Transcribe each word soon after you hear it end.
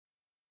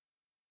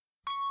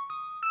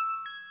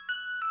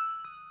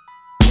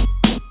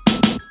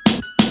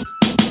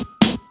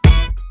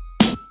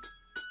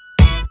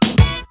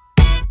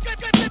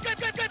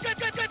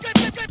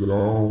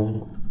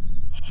Don't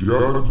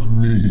judge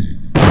me.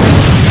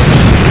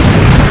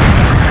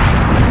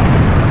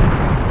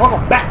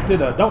 Welcome back to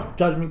the Don't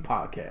Judge Me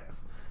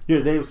podcast. Here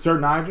today with Sir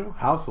Nigel,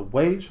 House of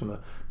Wage from the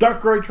Dark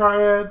Gray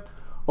Triad.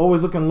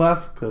 Always looking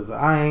left because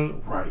I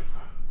ain't right.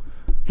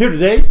 Here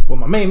today with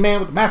my main man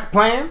with the master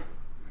plan,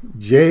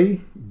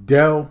 J.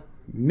 Del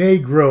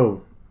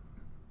Negro.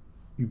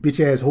 You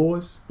bitch ass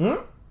whores.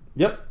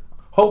 Yep.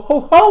 Ho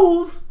ho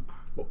hoes.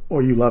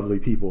 Or you lovely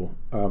people.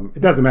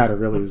 It doesn't matter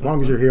really. As long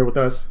as you're here with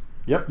us,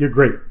 Yep. you're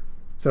great.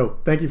 So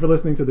thank you for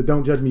listening to the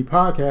Don't Judge Me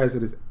podcast.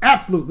 It is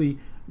absolutely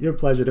your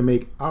pleasure to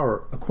make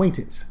our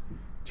acquaintance.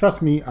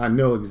 Trust me, I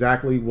know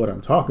exactly what I'm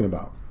talking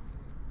about.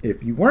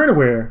 If you weren't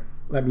aware,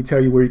 let me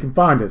tell you where you can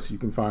find us. You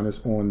can find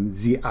us on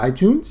the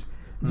iTunes,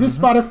 the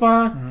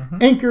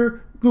Spotify,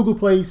 Anchor, Google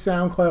Play,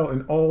 SoundCloud,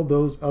 and all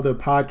those other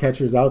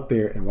podcatchers out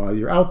there. And while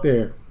you're out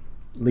there,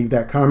 leave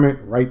that comment,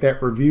 write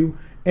that review,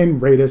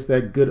 and rate us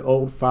that good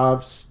old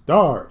 5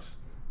 stars.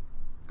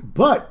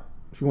 But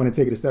if you want to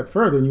take it a step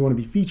further and you want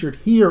to be featured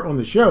here on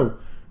the show,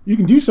 you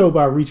can do so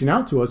by reaching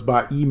out to us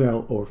by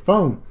email or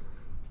phone.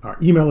 Our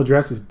email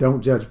address is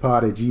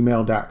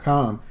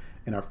don'tjudgepod@gmail.com,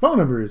 and our phone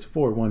number is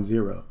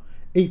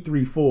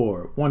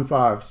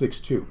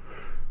 410-834-1562.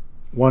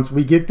 Once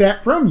we get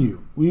that from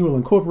you, we will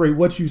incorporate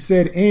what you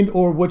said and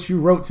or what you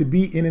wrote to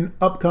be in an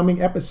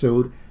upcoming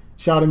episode,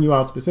 shouting you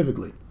out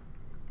specifically.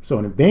 So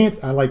in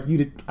advance, I'd like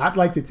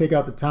to take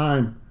out the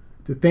time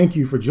to thank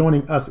you for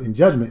joining us in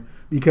judgment,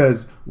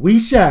 because we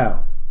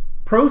shall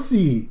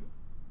proceed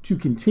to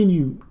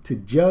continue to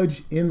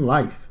judge in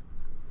life.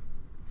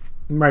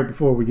 And right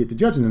before we get to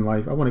judging in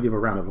life, I want to give a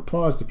round of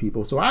applause to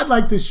people. So I'd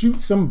like to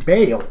shoot some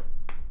bail.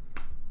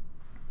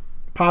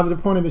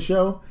 Positive point of the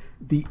show,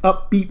 the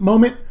upbeat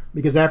moment,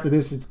 because after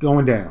this, it's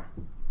going down.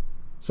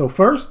 So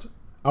first,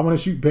 I want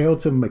to shoot bail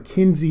to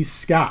Mackenzie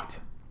Scott,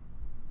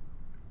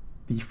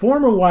 the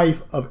former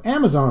wife of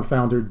Amazon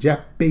founder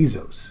Jeff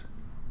Bezos.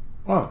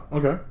 Oh,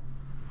 okay.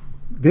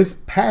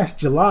 This past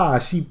July,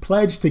 she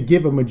pledged to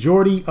give a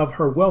majority of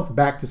her wealth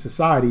back to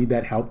society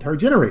that helped her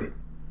generate it.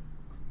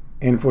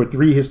 And for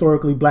 3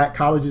 historically black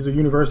colleges or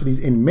universities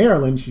in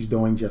Maryland, she's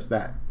doing just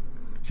that.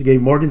 She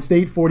gave Morgan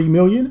State $40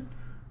 million,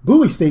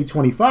 Bowie State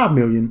 $25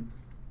 million,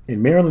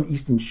 and Maryland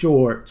Eastern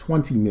Shore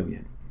 $20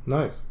 million.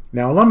 Nice.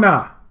 Now,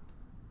 alumni,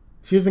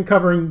 she isn't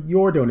covering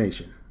your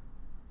donation.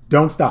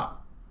 Don't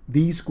stop.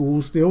 These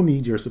schools still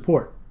need your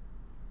support.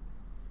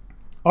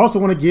 Also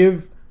want to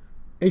give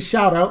a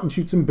shout out and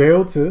shoot some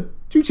bail to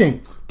 2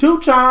 Chainz. 2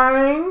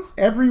 Chainz.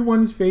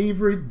 Everyone's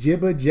favorite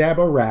jibba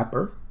jabba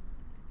rapper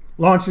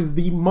launches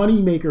the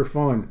Moneymaker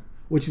Fund,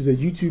 which is a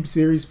YouTube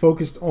series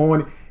focused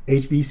on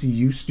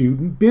HBCU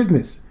student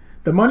business.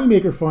 The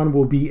Moneymaker Fund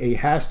will be a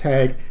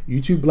hashtag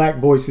YouTube Black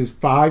Voices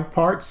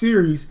 5-part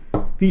series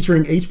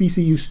featuring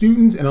HBCU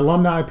students and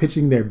alumni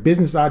pitching their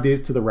business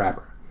ideas to the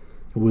rapper,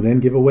 who will then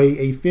give away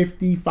a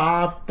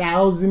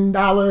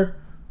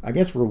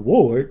 $55,000,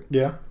 reward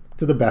to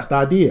the best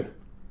idea.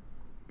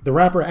 The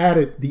rapper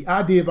added, the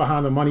idea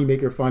behind the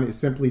Moneymaker Fund is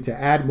simply to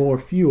add more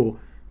fuel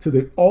to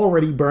the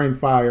already burning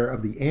fire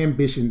of the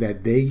ambition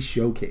that they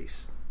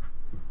showcase.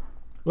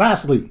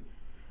 Lastly,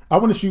 I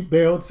want to shoot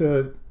bail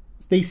to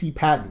Stacey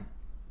Patton.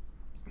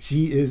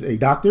 She is a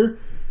doctor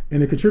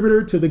and a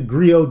contributor to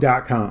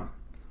thegrio.com.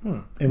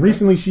 And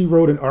recently she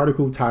wrote an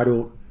article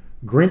titled,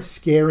 Grinch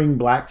Scaring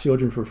Black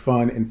Children for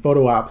Fun and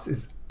Photo Ops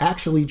is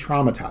Actually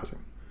Traumatizing.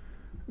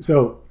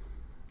 So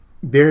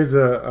there's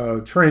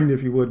a trend,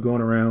 if you would,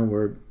 going around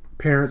where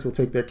parents will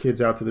take their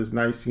kids out to this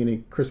nice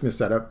scenic Christmas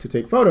setup to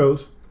take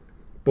photos.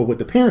 But what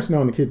the parents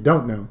know and the kids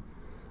don't know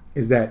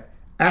is that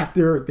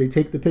after they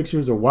take the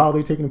pictures or while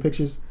they're taking the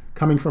pictures,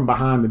 coming from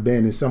behind the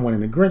bin is someone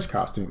in a Grinch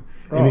costume.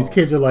 And these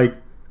kids are like,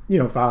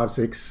 5,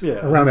 6,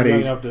 around that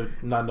age. Enough to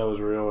not know it's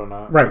real or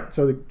not. Right.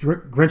 So the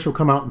Grinch will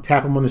come out and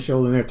tap them on the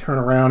shoulder and they'll turn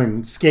around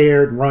and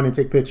scared and run and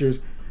take pictures.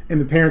 And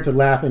the parents are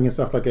laughing and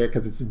stuff like that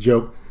because it's a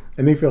joke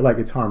and they feel like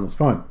it's harmless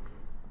fun.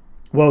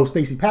 Well,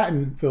 Stacey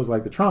Patton feels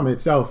like the trauma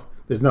itself,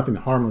 there's nothing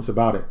harmless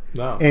about it.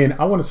 No. And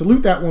I want to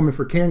salute that woman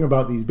for caring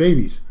about these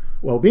babies'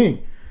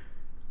 well-being.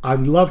 I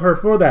love her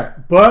for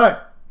that.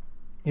 But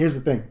here's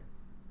the thing.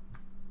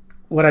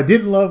 What I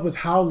didn't love was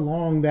how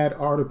long that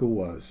article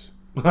was.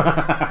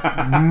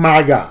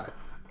 My God.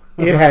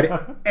 It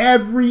had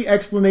every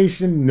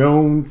explanation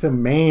known to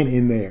man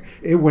in there.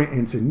 It went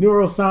into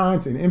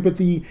neuroscience and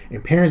empathy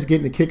and parents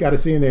getting a kick out of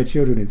seeing their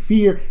children in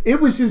fear. It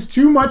was just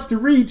too much to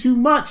read, too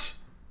much.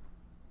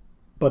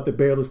 But the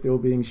bail is still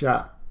being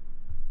shot.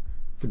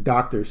 To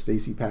Dr.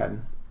 Stacey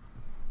Patton.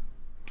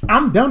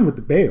 I'm done with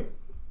the bail.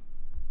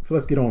 So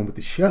let's get on with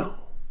the show.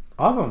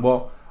 Awesome.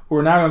 Well,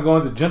 we're now going to go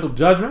into gentle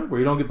judgment, where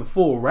you don't get the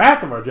full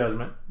wrath of our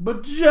judgment,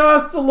 but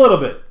just a little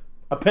bit.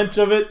 A pinch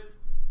of it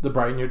to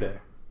brighten your day.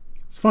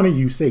 It's funny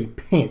you say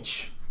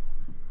pinch.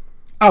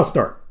 I'll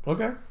start.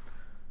 Okay.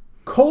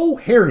 Cole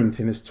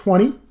Harrington is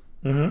 20,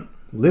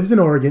 lives in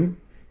Oregon,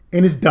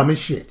 and is dumb as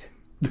shit.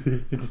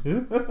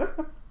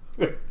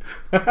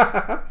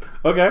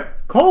 Okay.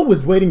 Cole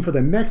was waiting for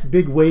the next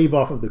big wave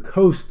off of the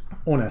coast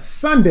on a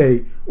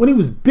Sunday when he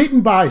was bitten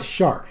by a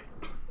shark.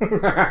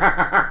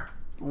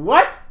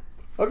 What?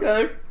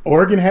 Okay.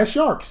 Oregon has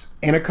sharks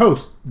and a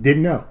coast.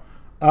 Didn't know.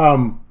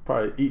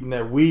 Probably eating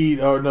that weed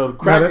or no,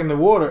 crack in the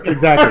water.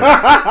 Exactly.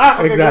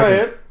 Okay, exactly. go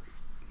ahead.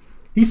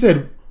 He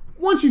said,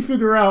 once you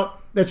figure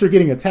out that you're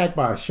getting attacked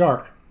by a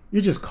shark,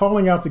 you're just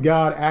calling out to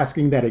God,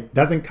 asking that it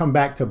doesn't come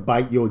back to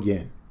bite you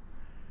again.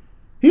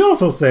 He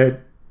also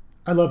said,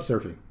 I love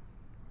surfing.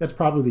 That's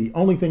probably the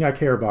only thing I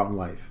care about in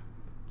life.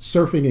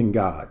 Surfing and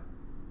God.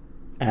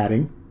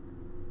 Adding,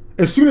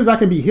 as soon as I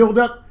can be healed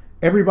up,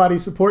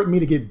 everybody's supporting me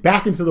to get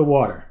back into the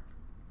water.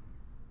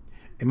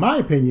 In my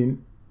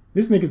opinion,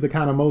 this nigga's the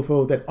kind of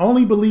mofo that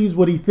only believes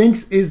what he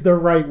thinks is the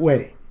right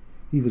way.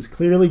 He was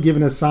clearly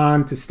given a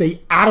sign to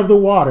stay out of the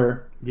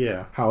water.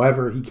 Yeah.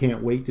 However, he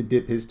can't wait to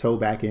dip his toe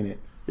back in it.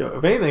 Yo,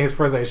 if anything, his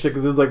friends ain't shit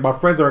because it's like my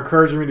friends are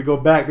encouraging me to go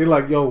back. They're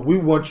like, yo, we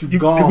want you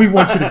gone. We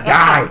want you to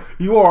die.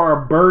 You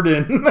are a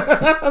burden.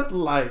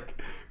 Like,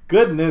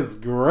 goodness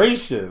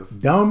gracious.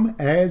 Dumb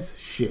as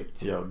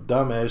shit. Yo,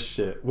 dumb as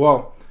shit.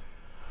 Well,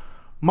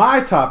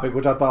 my topic,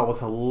 which I thought was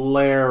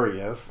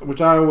hilarious,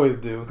 which I always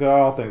do, because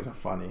all things are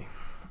funny.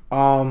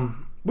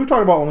 We've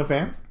talked about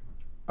OnlyFans.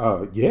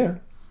 Yeah.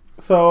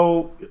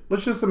 So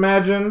let's just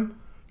imagine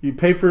you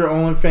pay for your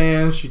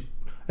OnlyFans, and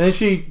then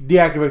she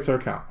deactivates her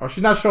account, or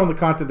she's not showing the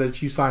content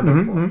that you signed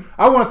up for.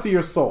 I want to see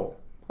your soul.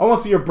 I want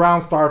to see your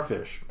brown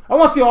starfish. I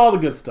want to see all the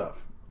good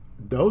stuff.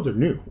 Those are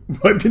new,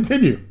 but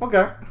continue.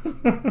 Okay.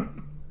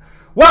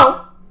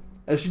 Well,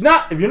 if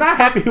you're not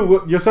happy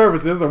with your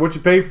services or what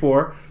you pay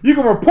for, you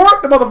can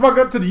report the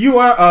motherfucker to the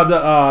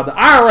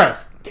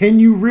IRS. Can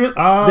you There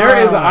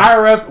is an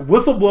IRS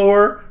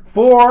whistleblower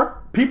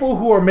for people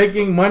who are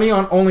making money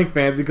on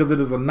OnlyFans because it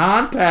is a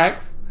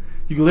non-tax.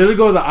 You can literally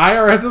go to the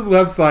IRS's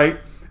website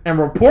and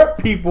report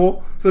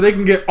people so they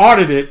can get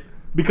audited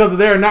because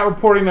they're not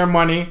reporting their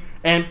money.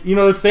 And, you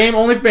know, the same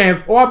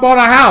OnlyFans, I bought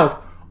a house.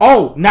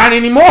 Oh, not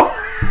anymore.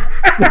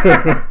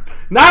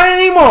 Not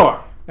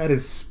anymore. That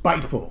is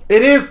spiteful.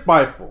 It is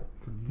spiteful.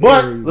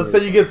 But Very, let's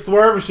very say you get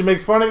swerved and she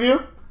makes fun of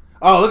you.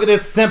 Oh, look at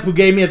this simp who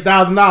gave me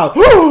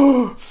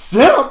 $1,000.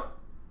 Simp.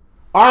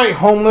 All right,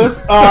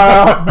 homeless.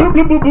 Boop, boop,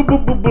 boop, boop,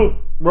 boop, boop, boop.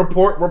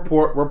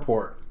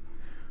 Report.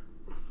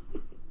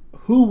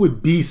 Who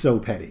would be so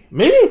petty?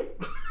 Me?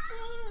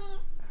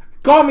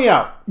 Call me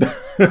out.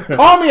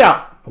 Call me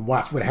out. And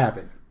watch what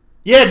happened.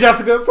 Yeah,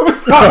 Jessica.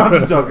 I'm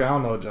just joking. I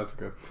don't know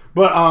Jessica.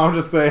 But I'm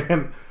just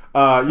saying.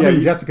 I mean,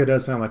 Jessica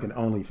does sound like an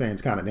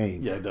OnlyFans kind of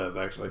name. Yeah, it does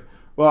actually.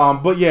 Well,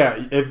 but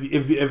yeah,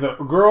 if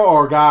a girl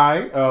or a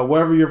guy,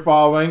 whatever you're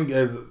following,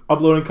 is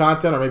uploading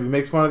content or maybe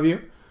makes fun of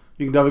you,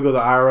 you can definitely go to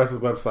the IRS's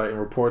website and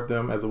report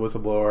them as a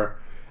whistleblower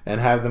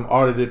and have them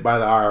audited by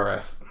the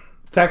IRS.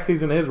 Tax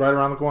season is right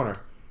around the corner.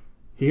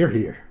 Hear,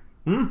 hear.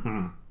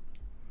 Mm-hmm.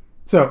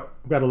 So,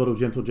 we've got a little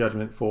gentle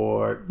judgment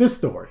for this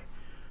story.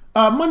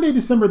 Monday,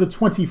 December the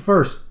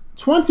 21st,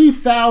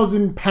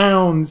 20,000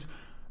 pounds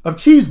of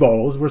cheese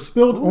balls were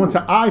spilled onto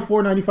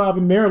I-495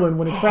 in Maryland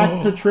when a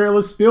tractor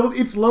trailer spilled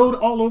its load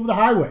all over the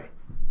highway.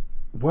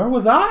 Where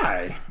was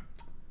I?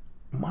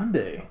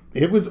 Monday.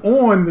 It was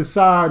on the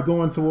side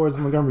going towards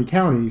Montgomery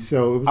County,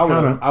 so it was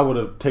kind of... I would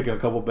have taken a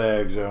couple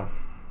bags, yo.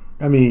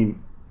 I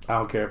mean... I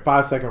don't care.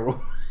 5-second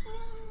rule.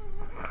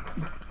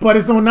 But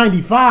it's on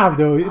 95,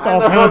 though. It's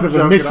all kinds of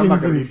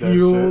emissions and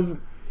fuels.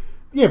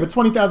 Yeah, but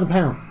 20,000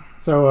 pounds.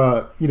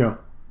 So, you know.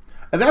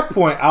 At that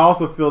point, I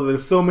also feel that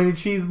there's so many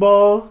cheese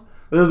balls.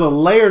 There's a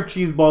layer of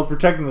cheese balls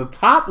protecting the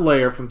top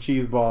layer from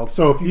cheese balls.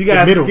 So if you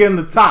gotta skim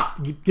the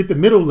top. Get the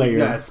middle layer. You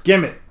gotta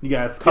skim it.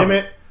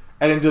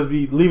 And then just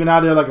be leaving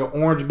out there like an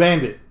orange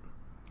bandit.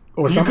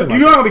 Or something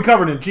You're not gonna be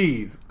covered in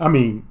cheese. I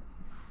mean,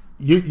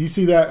 you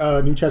see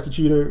that new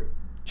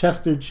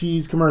Chester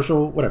cheese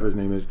commercial, whatever his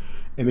name is,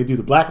 and they do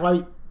the black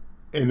light,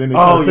 and then they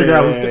try to figure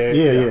out what's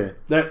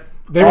That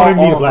they won't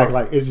even need a black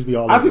light. It's just be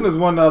all. I seen this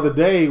one the other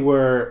day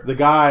where the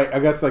guy, I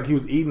guess like he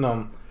was eating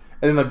them,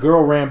 and then the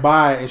girl ran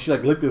by and she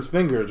like licked his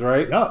fingers,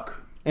 right? Yuck.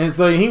 And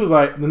so he was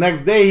like, the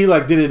next day he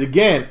like did it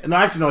again, and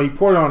actually no, he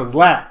poured it on his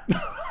lap.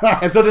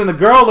 And so then the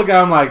girl looked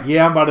at him like,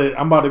 yeah, I'm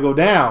about to go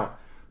down.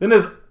 Then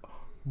this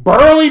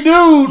burly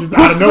dude just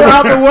pushes her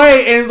out the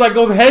way and like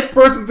goes head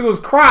first into his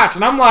crotch,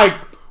 and I'm like,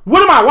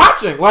 what am I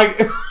watching?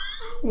 Like,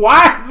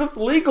 why is this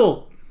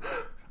legal?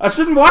 I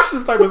shouldn't watch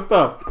this type of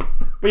stuff.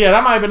 But yeah,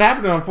 that might have been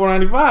happening on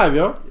 495,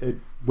 yo. It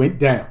went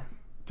down,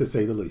 to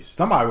say the least.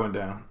 Somebody went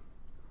down.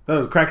 That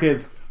was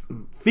crackhead's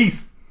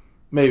feast,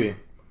 maybe.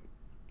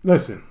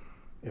 Listen,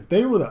 if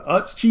they were the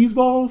Utz cheese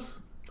balls,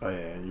 oh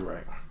yeah, you're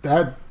right.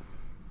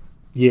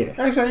 Yeah.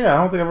 Actually, yeah, I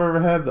don't think I've ever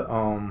had the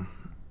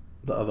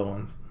other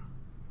ones.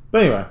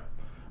 But anyway,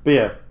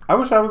 yeah, I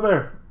wish I was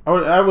there. I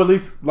would at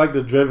least like to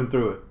have driven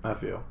through it. I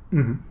feel.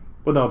 Mm-hmm.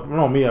 But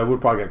no, me, I would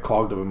probably get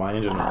clogged up in my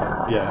engine or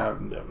something. Yeah.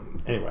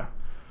 Anyway,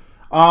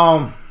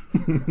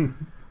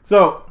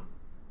 so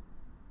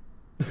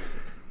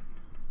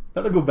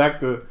let me go back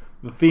to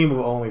the theme of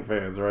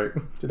OnlyFans, right?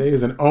 Today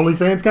is an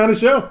OnlyFans kind of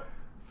show.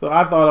 So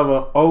I thought of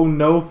a Oh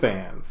No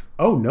Fans.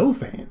 Oh No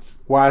Fans.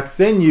 Where I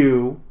send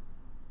you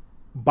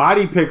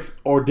body pics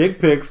or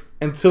dick pics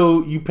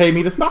until you pay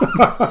me to stop.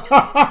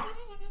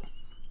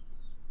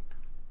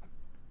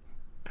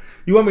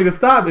 you want me to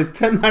stop, it's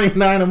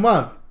 $10.99 a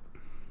month.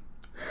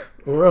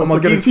 Or else I'm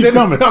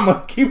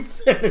gonna keep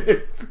sending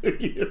it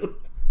to you.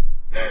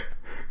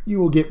 You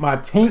will get my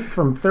taint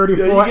from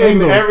 34 You're getting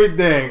angles.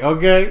 Everything,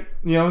 okay?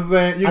 You know what I'm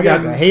saying? I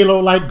got the halo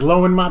light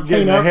glowing my taint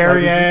getting up. a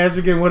hairy like ass.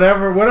 You're getting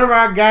whatever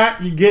I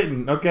got. You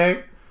getting,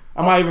 okay?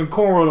 I might even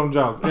cornrow them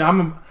Jones. Yeah,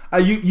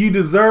 you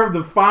deserve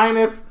the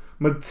finest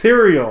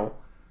material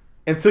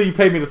until you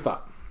pay me to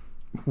stop.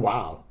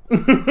 Wow.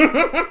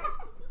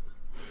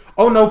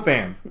 Oh no,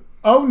 fans.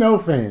 Oh no,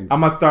 fans.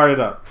 I'm gonna start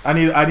it up. I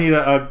need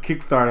a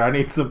Kickstarter. I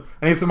need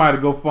somebody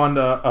to go fund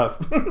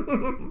us.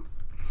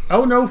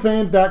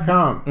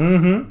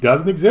 OhNoFans.com.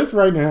 Doesn't exist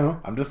right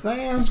now. I'm just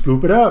saying.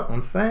 Scoop it up.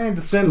 I'm saying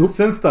just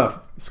send stuff.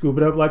 Scoop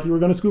it up like you were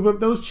going to scoop up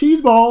those cheese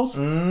balls.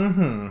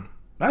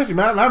 Actually,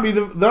 that might be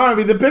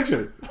the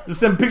picture. Just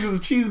send pictures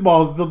of cheese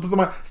balls until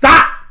somebody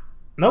stop.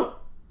 Nope.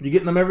 You're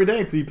getting them every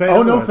day until you pay.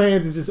 Oh no,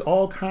 fans is just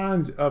all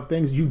kinds of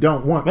things you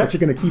don't want that you're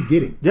going to keep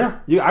getting. Yeah,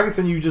 I can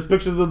send you just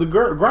pictures of the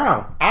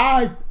ground.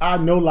 I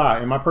no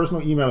lie. In my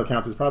personal email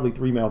accounts, it's probably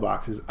 3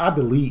 mailboxes. I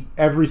delete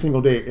every single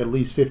day at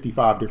least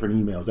 55 different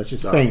emails. That's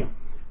just spam.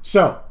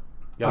 So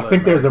I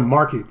think there's a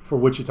market for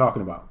what you're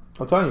talking about.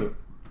 I'm telling you,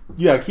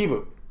 you gotta keep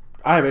it.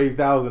 I have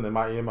 80,000 in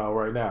my email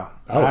right now.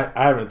 Oh.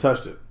 I haven't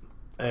touched it,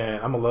 and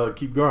I'm gonna let it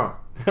keep growing.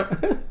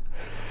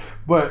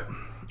 But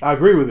I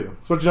agree with you.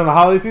 So what you done the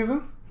holiday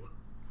season?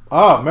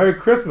 Oh, Merry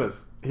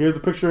Christmas. Here's a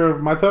picture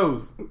of my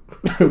toes.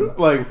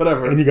 Like,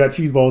 whatever. And you got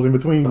cheese balls in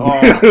between. Oh,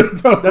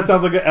 that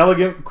sounds like an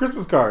elegant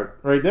Christmas card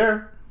right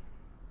there.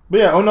 But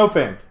yeah, oh no,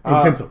 fans. And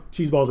tinsel.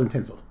 Cheese balls and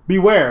tinsel.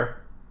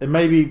 Beware. It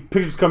may be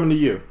pictures coming to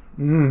you.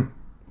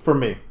 From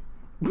me.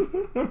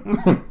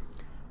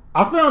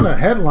 I found a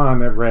headline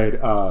that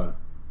read,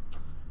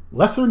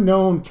 lesser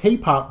known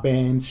K-pop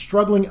band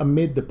struggling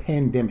amid the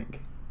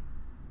pandemic.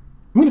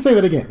 I'm going to say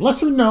that again.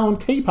 Lesser known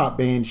K-pop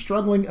band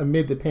struggling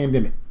amid the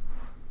pandemic.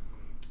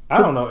 I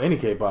don't know any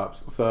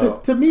K-pops. So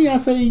to me, I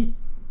say,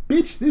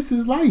 bitch, this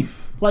is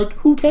life. Like,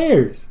 who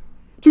cares?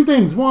 2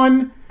 things.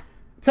 1,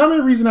 tell me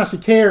a reason I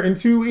should care. And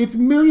 2, it's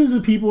millions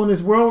of people in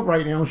this world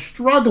right now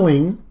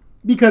struggling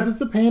because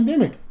it's a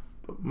pandemic.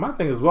 My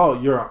thing as well,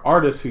 you're an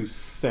artist who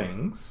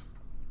sings,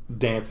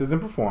 dances,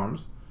 and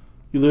performs.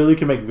 You literally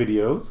can make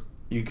videos.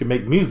 You can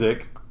make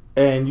music.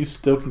 And you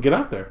still can get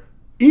out there.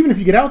 Even if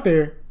you get out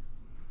there,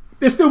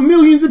 there's still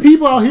millions of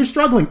people out here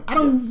struggling. I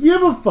don't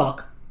give a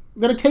fuck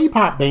that a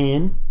K-pop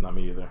band, not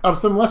me either, of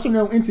some lesser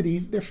known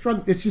entities, they're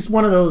struggling. It's just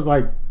one of those,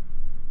 like,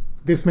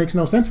 this makes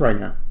no sense right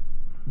now.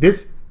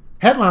 This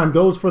headline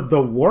goes for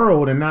the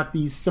world and not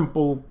these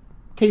simple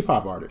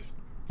K-pop artists.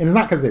 And it's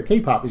not because they're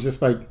K-pop. It's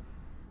just like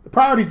the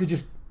priorities are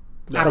just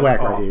out of whack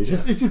right here. It's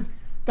just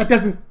that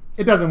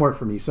doesn't work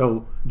for me.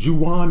 So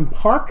Juwon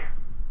Park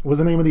was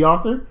the name of the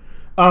author.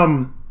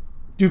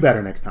 Do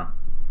better next time.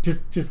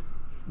 Just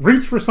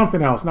reach for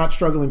something else, not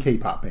struggling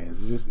K-pop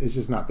bands. It's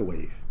just not the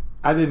wave.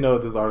 I didn't know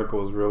if this article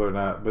was real or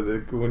not, but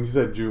when you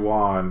said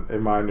Juwon, it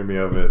reminded me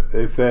of it.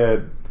 It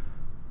said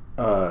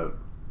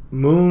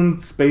moon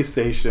space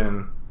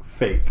station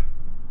fake.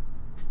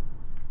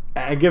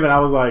 And given, I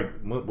was like,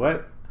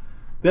 what?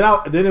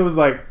 Then it was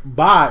like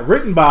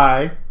written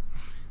by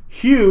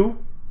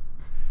Hugh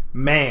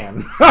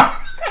Man.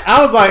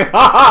 I was like,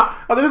 I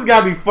was like, this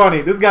gotta be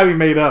funny. This gotta be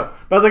made up.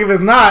 But I was like, if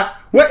it's not,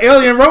 what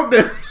alien wrote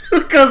this?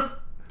 Because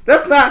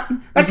that's not.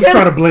 I'm just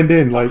trying to blend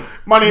in. Like,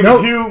 my name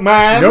is Hugh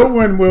Man. No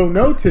one will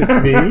notice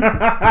me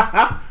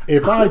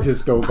if I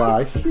just go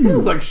by Hugh.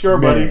 It's like, sure,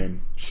 buddy.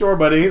 Man. Sure,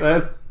 buddy.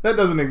 That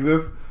doesn't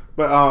exist.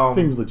 But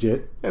seems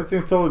legit. Yeah, it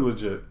seems totally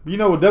legit. You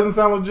know what doesn't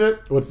sound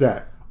legit? What's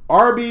that?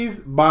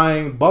 Arby's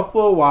buying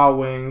Buffalo Wild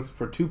Wings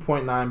for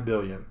 $2.9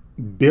 billion.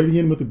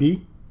 Billion with a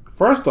B?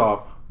 First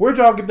off, where'd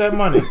y'all get that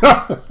money?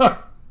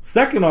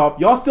 Second off,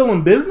 y'all still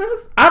in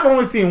business? I've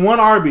only seen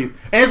one Arby's,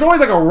 and it's always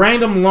like a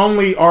random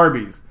lonely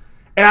Arby's,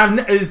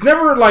 and it's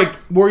never like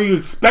where you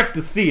expect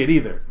to see it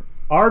either.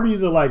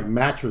 Arby's are like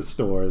mattress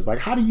stores. Like,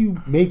 how do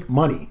you make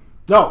money?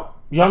 No,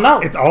 you don't know.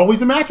 It's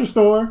always a mattress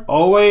store.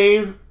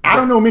 Always. I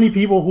don't know many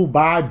people who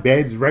buy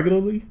beds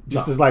regularly.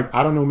 Just as like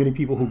I don't know many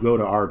people who go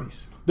to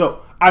Arby's. No,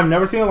 I've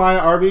never seen a line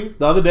at Arby's.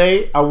 The other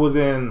day, I was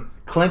in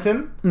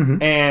Clinton,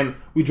 and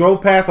we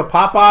drove past a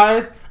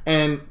Popeyes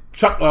and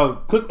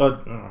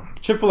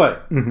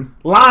Chick-fil-A.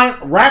 Line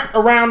wrapped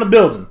around the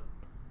building.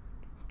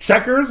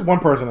 Checkers, 1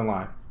 person in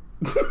line.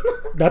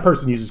 That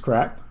person uses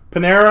crack.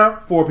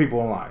 Panera, 4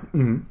 people in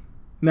line.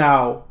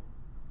 Now,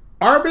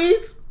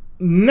 Arby's,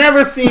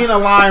 never seen a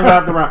line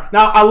wrapped around.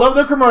 Now, I love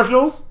their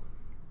commercials.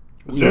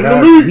 Send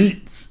the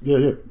meat.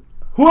 Yeah.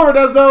 Whoever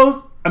does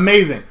those,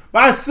 amazing.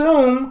 But I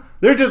assume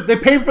they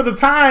pay for the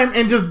time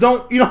and just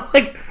don't,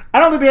 like, I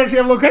don't think they actually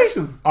have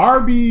locations.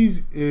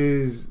 Arby's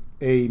is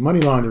a money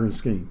laundering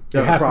scheme.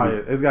 It has to be.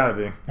 It's got to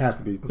be. It has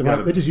to be.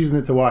 They're just using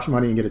it to wash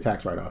money and get a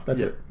tax write-off.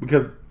 That's it.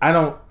 Because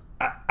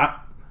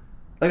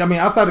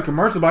outside the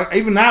commercial, but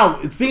even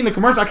now, seeing the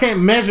commercial, I can't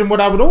imagine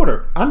what I would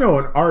order. I know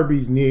an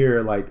Arby's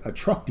near, like, a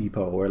truck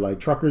depot where, like,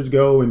 truckers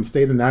go and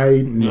stay the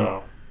night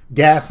and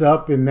gas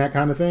up and that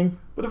kind of thing.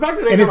 But the fact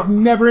that they And it's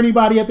never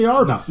anybody at the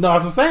Arby's. no,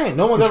 that's what I'm saying.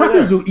 No one's The ever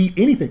truckers there. will eat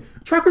anything.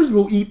 Truckers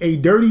will eat a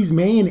dirty's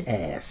man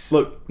ass.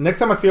 Look, next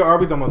time I see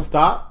Arby's, I'm gonna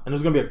stop, and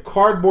there's gonna be a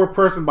cardboard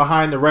person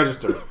behind the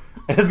register,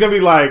 and it's gonna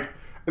be like,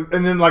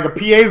 and then like a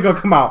PA is gonna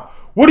come out.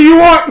 What do you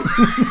want?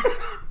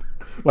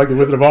 Like the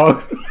Wizard of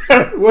Oz.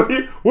 What do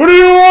you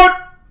want?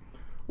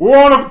 We're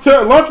on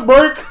a lunch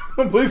break.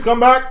 Please come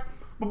back.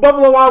 But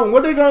Buffalo Wild Wings,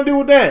 what are they gonna do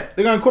with that?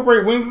 They're gonna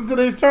incorporate wings into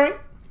this joint?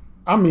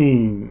 I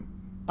mean,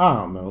 I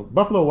don't know.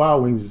 Buffalo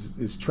Wild Wings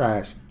is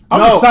trash. I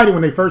was No. excited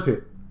when they first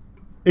hit.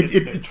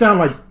 It sounded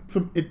like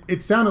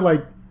it sounded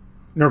like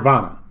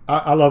Nirvana.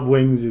 I love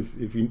wings.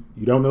 If you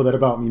don't know that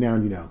about me now,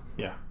 you know.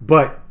 Yeah.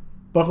 But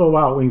Buffalo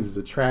Wild Wings is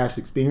a trash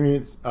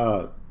experience.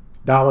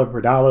 Dollar per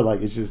dollar,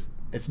 like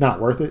it's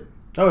not worth it.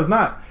 No, it's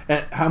not.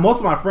 And most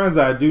of my friends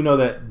that I do know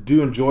that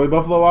do enjoy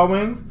Buffalo Wild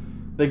Wings,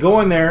 they go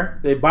in there,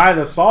 they buy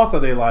the sauce that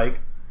they like,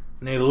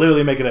 and they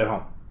literally make it at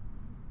home.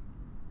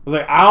 It's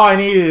like, all I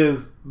need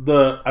is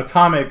the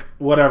atomic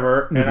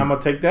whatever, and I'm going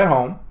to take that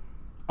home.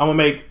 I'm going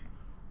to make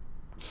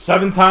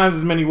 7 times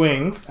as many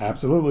wings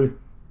Absolutely.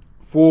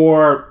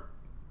 for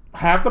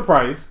half the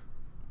price.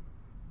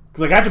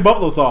 Because I got your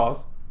buffalo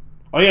sauce.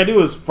 All you got to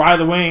do is fry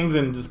the wings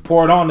and just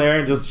pour it on there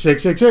and just... Shake,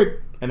 shake, shake.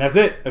 And that's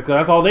it. Because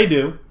that's all they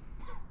do.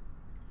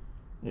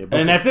 Yeah,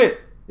 And that's it.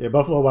 yeah,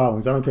 Buffalo Wild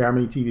Wings. I don't care how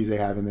many TVs they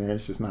have in there.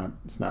 It's just not.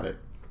 It's not it.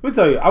 Let me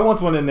tell you, I once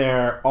went in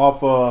there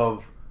off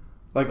of,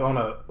 like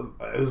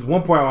it was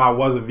one point where I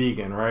was a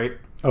vegan, right?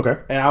 Okay.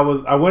 And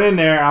I went in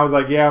there and I was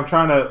like, yeah, I'm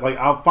trying to, like,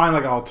 I'll find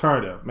like an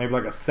alternative. Maybe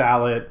like a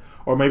salad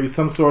or maybe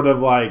some sort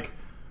of like,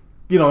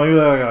 maybe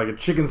like a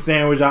chicken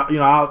sandwich.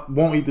 I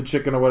won't eat the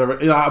chicken or whatever.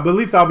 But at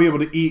least I'll be able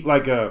to eat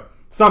like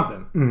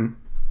something. Mm-hmm.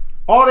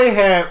 All they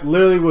had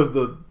literally was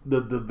the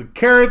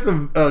carrots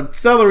and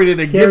celery that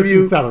they Carrots give you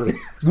and celery.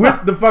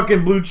 with the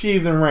fucking blue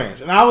cheese and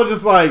ranch. And I was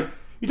just like,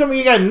 you told me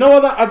you got no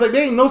other? I was like,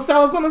 there ain't no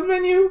salads on this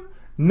menu?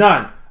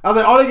 None. I was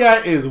like, all they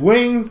got is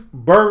wings,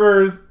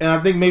 burgers, and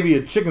I think maybe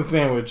a chicken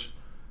sandwich,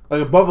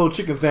 like a buffalo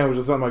chicken sandwich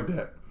or something like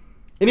that.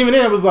 And even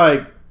then, it was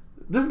like,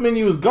 this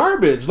menu is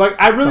garbage.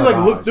 Like, I really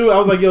looked through it. I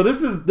was like, yo,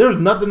 there's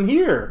nothing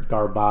here.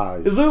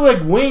 Garbage. It's literally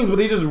like wings, but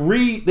they just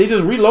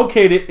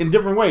relocate it in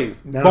different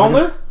ways. No,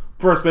 Boneless,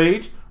 first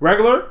page.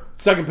 Regular,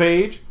 second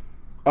page.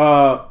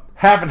 Half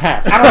and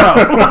half. I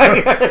don't know.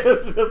 Like,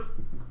 just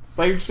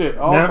same shit.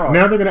 All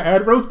Now they're gonna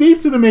add roast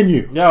beef to the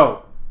menu.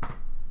 Yo,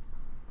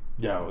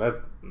 that's,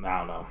 I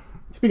don't know.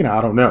 Speaking of,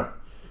 I don't know.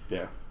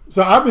 Yeah.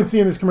 So I've been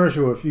seeing this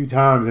commercial a few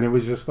times, and it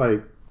was just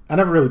like I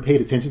never really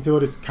paid attention to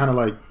it. It's kind of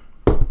like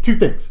 2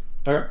 things.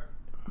 Okay.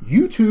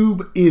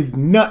 YouTube is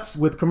nuts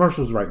with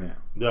commercials right now.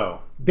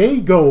 Yo. They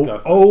go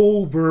Disgusting.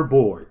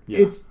 overboard. Yeah.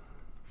 It's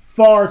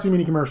far too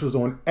many commercials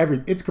on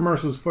It's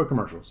commercials for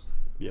commercials.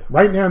 Yeah.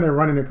 Right now they're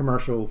running a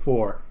commercial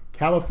for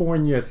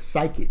California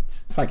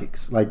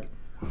psychics. Like,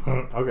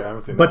 Okay, I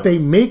haven't seen but that. they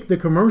make the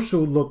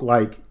commercial look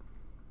like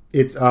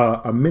it's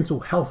a mental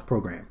health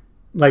program.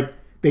 Like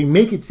they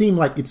make it seem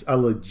like it's a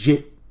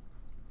legit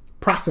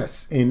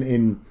process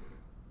in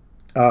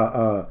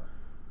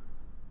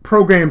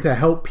program to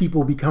help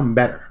people become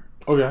better.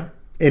 Okay.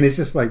 And it's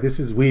just like, this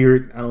is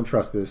weird. I don't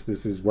trust this.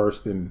 This is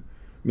worse than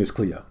Miss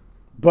Cleo.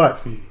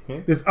 But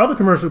this other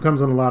commercial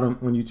comes on a lot on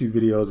YouTube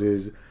videos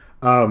is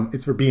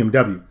it's for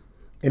BMW.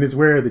 And it's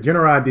where the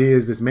general idea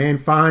is this man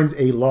finds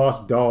a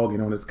lost dog,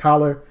 and on its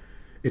collar,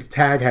 its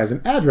tag has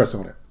an address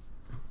on it.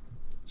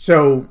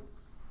 So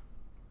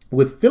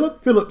with Philip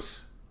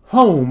Phillips'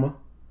 Home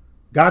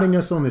guiding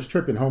us on this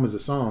trip, and Home is a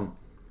song,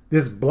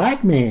 this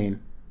black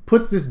man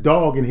puts this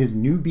dog in his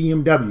new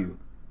BMW,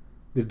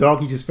 this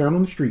dog he just found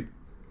on the street,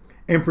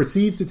 and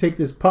proceeds to take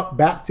this pup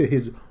back to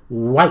his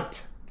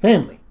white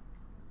family.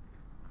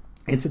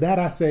 And to that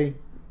I say,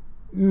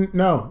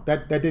 no,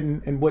 that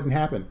didn't and wouldn't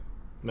happen.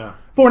 No.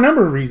 For a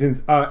number of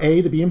reasons.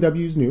 A, the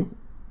BMW is new,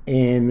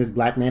 and this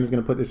black man is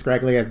going to put this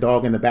scraggly ass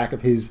dog in the back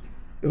of his,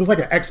 it was like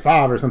an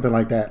X5 or something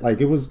like that.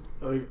 Like it was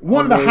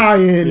one of the high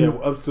end. Yeah,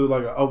 up to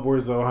like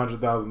upwards of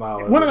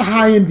 $100,000. One of the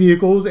high end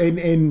vehicles,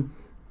 and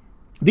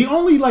the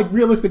only like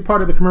realistic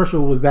part of the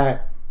commercial was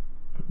that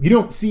you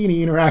don't see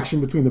any interaction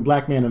between the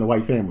black man and the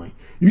white family.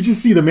 You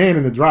just see the man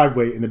in the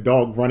driveway and the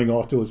dog running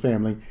off to his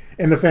family,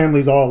 and the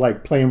family's all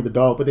like playing with the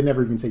dog, but they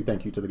never even say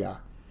thank you to the guy.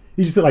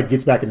 He just like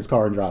gets back in his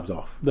car and drives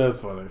off.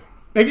 That's funny.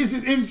 Like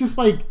it was just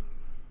like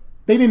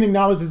they didn't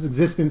acknowledge his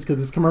existence because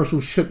this commercial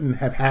shouldn't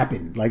have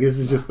happened. Like this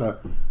is just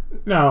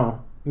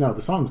no. The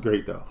song's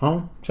great though.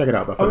 Home, check it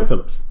out by Philip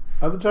Phillips.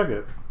 I have to check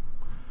it.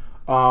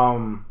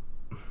 You're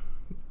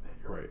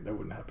right. That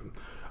wouldn't happen.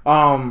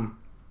 I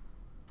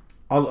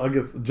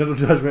guess Gentle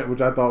Judgment,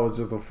 which I thought was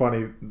just a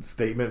funny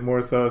statement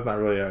more so. It's not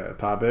really a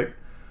topic.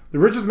 The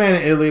richest man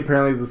in Italy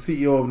apparently is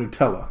the CEO of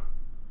Nutella,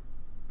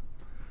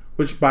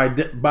 which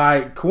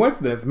by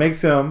coincidence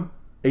makes him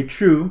a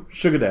true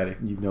sugar daddy.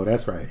 You know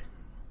that's right.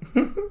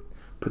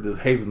 Put this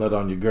hazelnut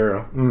on your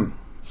girl.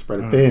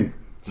 Spread it thin,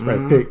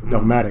 spread it thick.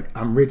 Don't matter.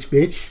 I'm rich,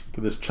 bitch.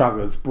 Put this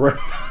chocolate spread.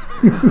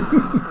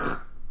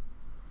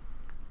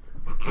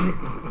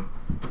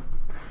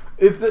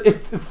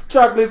 It's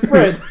chocolate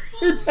spread.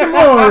 It's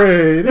amore.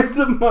 It's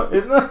if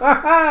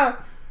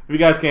you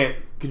guys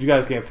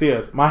can't see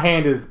us, my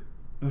hand is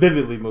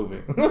vividly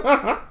moving.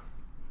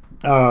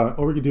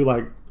 Or we could do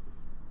like,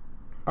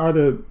 are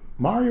the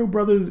Mario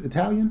Brothers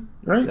Italian?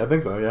 Right? I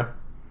think so. Yeah.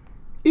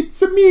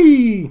 It's a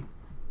me,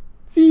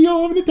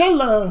 CEO of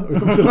Nutella, or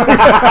some shit like that.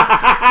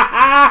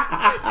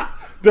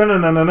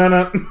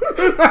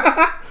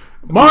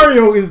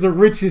 Mario is the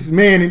richest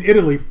man in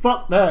Italy.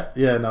 Fuck that.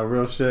 Yeah, no,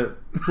 real shit.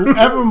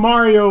 Whoever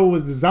Mario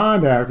was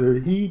designed after,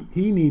 he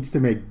needs to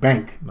make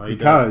bank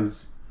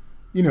because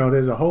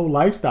there's a whole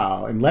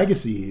lifestyle and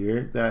legacy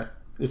here that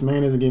this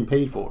man isn't getting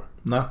paid for.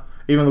 No,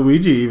 even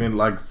Luigi, trying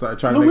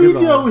to make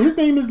his own. His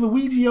name is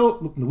Luigi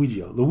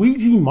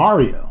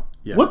Mario.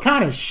 Yeah. What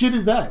kind of shit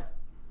is that?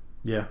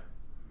 Yeah.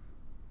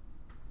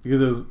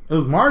 Because it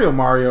was Mario and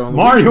Mario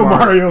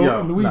Yo,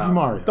 and Luigi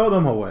Mario. Throw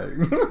them away.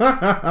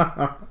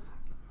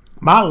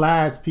 My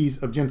last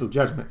piece of gentle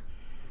judgment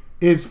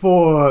is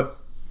for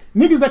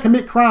niggas that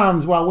commit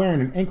crimes while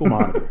wearing an ankle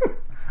monitor.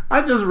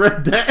 I just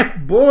read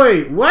that.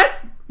 Boy,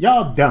 what?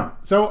 Y'all dumb.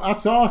 So I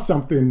saw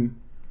something.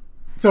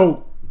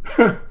 So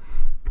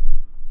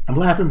I'm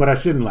laughing, but I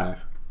shouldn't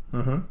laugh.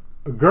 Mm-hmm.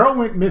 A girl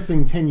went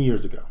missing 10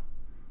 years ago.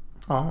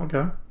 Oh,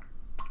 okay.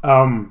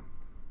 And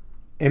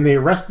they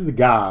arrested the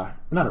guy.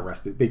 Not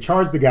arrested. They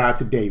charged the guy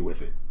today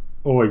with it.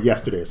 Or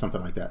yesterday or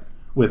something like that.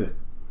 With it.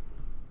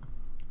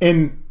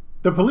 And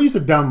the police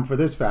are dumb for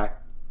this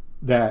fact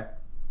that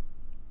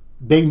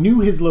they knew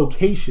his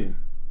location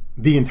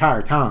the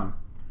entire time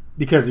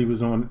because he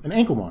was on an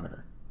ankle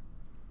monitor.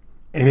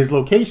 And his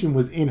location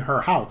was in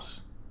her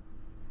house.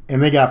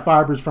 And they got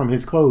fibers from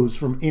his clothes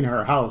from in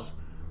her house,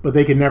 but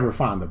they could never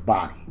find the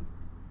body.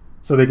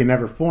 So they could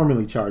never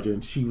formally charge her,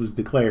 and she was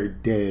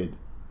declared dead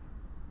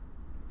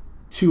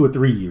 2 or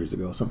 3 years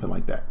ago, something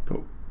like that.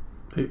 Cool.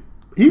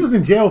 He was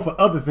in jail for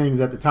other things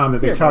at the time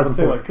that they charged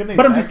him for.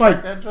 But I'm just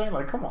like,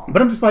 come on.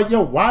 But I'm just like,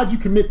 yo, why'd you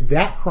commit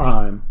that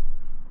crime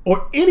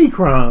or any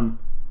crime?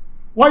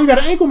 Why you got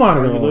an ankle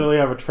monitor on? You literally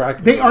have a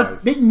tracking They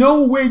device. They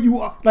know where you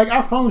are. Like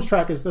our phones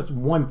track us. That's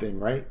one thing,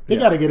 right? They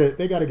gotta get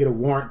a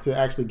warrant to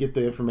actually get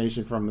the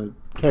information from the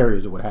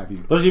carriers or what have you.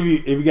 Especially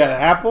if you got an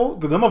Apple,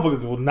 because them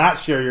motherfuckers will not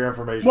share your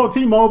information. Well,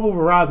 T-Mobile,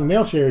 Verizon,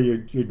 they'll share your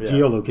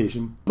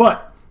geolocation,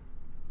 but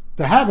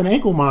to have an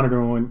ankle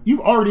monitor on, you've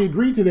already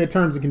agreed to their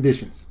terms and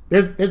conditions.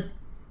 There's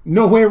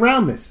no way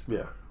around this.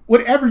 Yeah.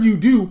 Whatever you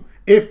do,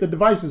 if the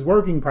device is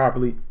working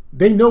properly,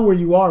 they know where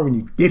you are when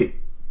you did it.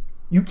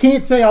 You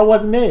can't say I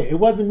wasn't there. It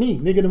wasn't me.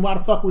 Nigga, then why the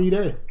fuck were you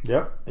there?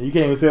 Yep. And you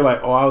can't even say like,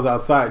 oh, I was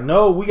outside.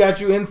 No, we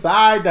got you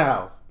inside the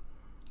house.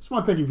 It's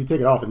one thing if you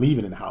take it off and leave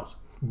it in the house.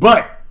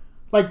 But,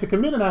 like, to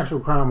commit an actual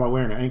crime while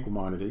wearing an ankle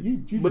monitor,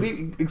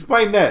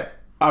 explain that.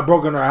 I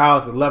broke in her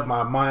house and left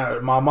my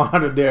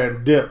monitor there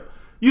and dipped.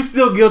 You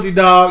still guilty,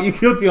 dog. You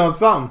guilty on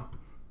something.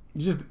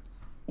 Just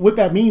what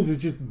that means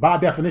is just by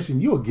definition,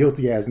 you a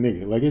guilty ass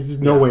nigga. Like, it's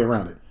just no way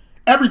around it.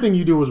 Everything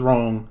you do is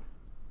wrong.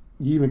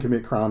 You even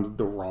commit crimes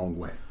the wrong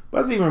way.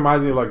 But that even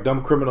reminds me of like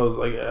Dumb Criminals.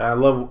 Like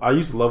I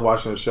used to love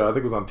watching the show. I think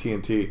it was on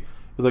TNT. It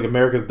was like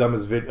America's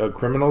Dumbest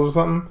Criminals or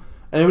something.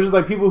 And it was just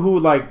like people who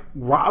would like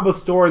rob a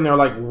store in their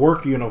like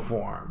work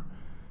uniform,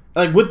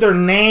 like with their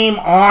name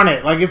on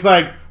it. Like it's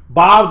like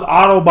Bob's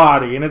Auto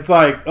Body, and it's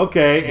like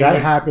okay. That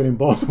happened in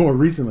Baltimore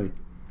recently.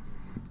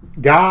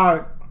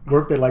 Guy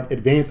worked at like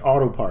Advanced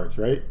Auto Parts,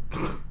 right?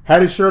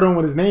 Had his shirt on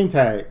with his name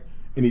tag,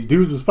 and these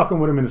dudes was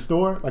fucking with him in the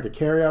store, like a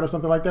carryout or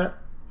something like that.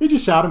 He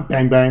just shot him,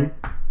 bang bang.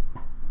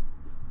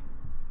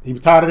 He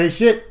was tired of their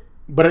shit,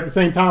 but at the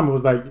same time, it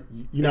was like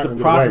you're not going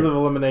to get away. It's a process of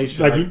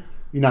elimination. Like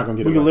you're not going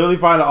to get away. We can literally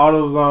find an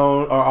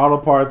AutoZone or Auto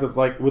Parts that's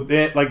like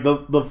within like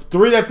the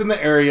 3 that's in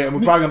the area, and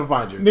we're probably going to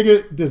find you.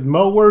 Nigga, does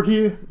Mo work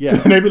here?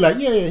 Yeah, and they be like,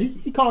 yeah,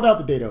 he called out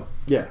the day though.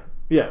 Yeah.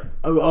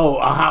 Oh,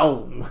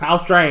 how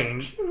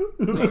strange.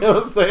 You know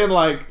what I'm saying?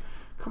 Like,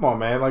 come on,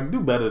 man. Like,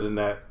 do better than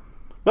that.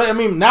 But I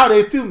mean,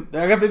 nowadays too,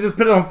 I guess they just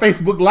put it on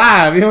Facebook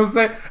Live. You know what I'm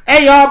saying?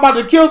 Hey, y'all about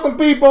to kill some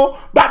people.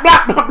 Blah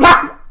blah blah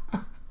blah.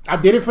 I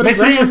did it for the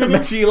gram.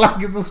 Make sure you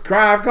like and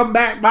subscribe. Come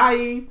back.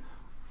 Bye.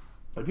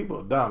 Like, people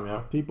are dumb,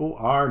 yo. People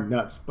are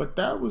nuts. But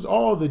that was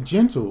all the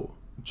gentle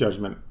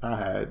judgment I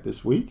had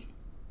this week.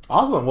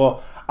 Awesome.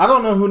 Well, I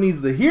don't know who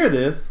needs to hear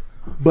this,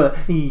 but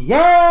yes,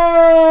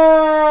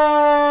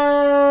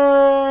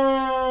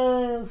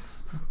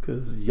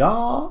 because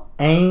y'all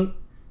ain't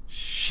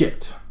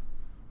shit.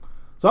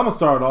 So I'm gonna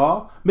start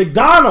off.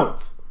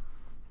 McDonald's.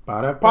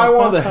 Probably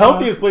one of the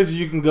healthiest places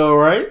you can go,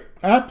 right?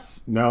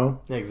 Apps?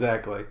 No.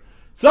 Exactly.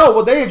 So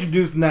what they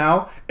introduced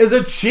now is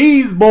a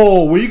cheese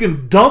bowl where you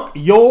can dunk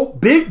your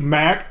Big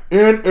Mac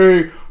in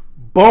a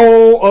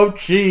bowl of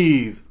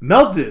cheese.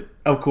 Melted,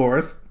 of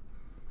course.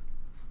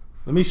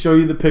 Let me show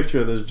you the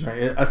picture of this joint.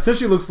 It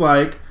essentially looks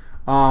like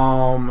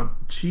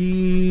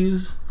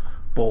cheese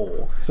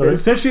bowl. So it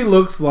essentially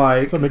looks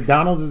like... So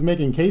McDonald's is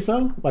making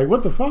queso? Like,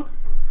 what the fuck?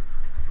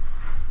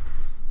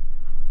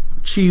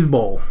 Cheese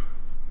bowl.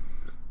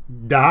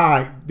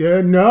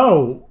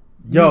 No.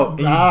 Yo,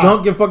 you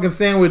dunk your fucking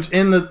sandwich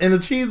in the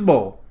cheese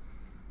bowl.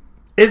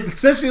 It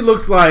essentially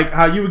looks like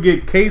how you would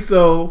get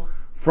queso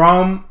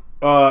from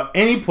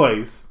any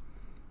place,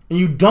 and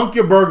you dunk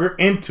your burger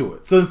into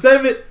it. So instead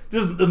of it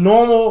just the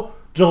normal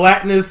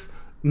gelatinous,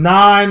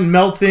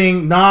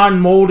 non-melting,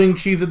 non-molding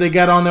cheese that they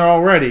got on there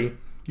already,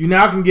 you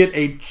now can get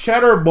a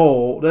cheddar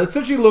bowl that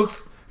essentially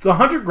looks, it's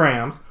 100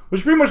 grams,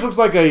 which pretty much looks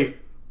like a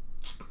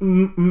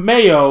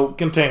mayo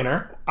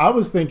container. I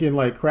was thinking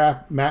like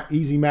Kraft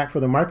Easy Mac for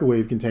the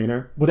microwave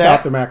container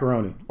without the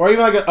macaroni. Or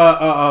even like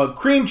a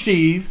cream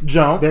cheese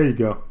junk. There you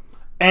go.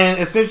 And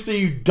essentially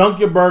you dunk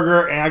your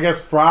burger and I guess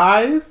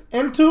fries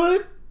into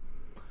it.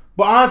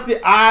 But honestly,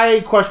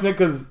 I question it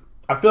because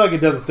I feel like it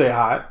doesn't stay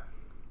hot.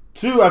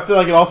 2, I feel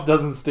like it also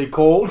doesn't stay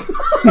cold.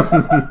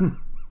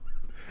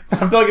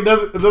 I feel like it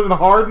doesn't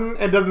harden.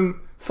 It doesn't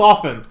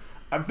soften.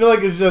 I feel like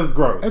it's just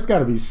gross. It's got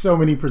to be so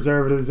many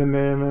preservatives in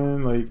there,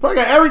 man. Like, probably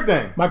got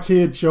everything. My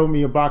kid showed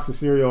me a box of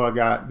cereal I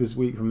got this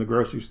week from the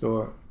grocery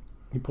store.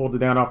 He pulled it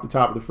down off the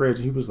top of the fridge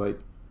and he was like,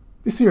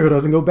 "This cereal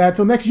doesn't go bad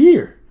till next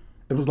year."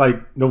 It was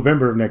like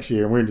November of next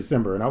year and we're in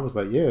December. And I was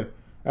like, yeah,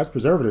 that's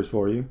preservatives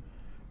for you.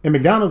 And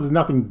McDonald's is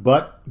nothing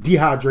but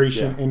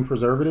dehydration and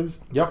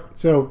preservatives. Yep.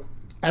 So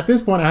at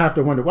this point, I have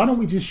to wonder, why don't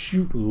we just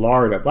shoot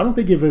lard up? Why don't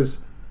they give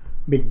us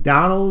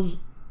McDonald's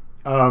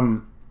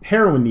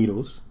heroin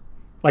needles,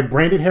 like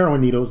branded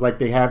heroin needles, like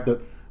they have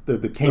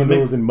the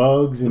candles and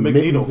mugs and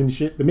mittens and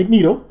shit, the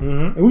McNeedle,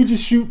 and we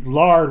just shoot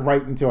lard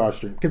right into our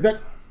stream because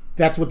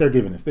that's what they're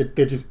giving us.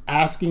 They're just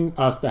asking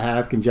us to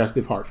have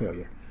congestive heart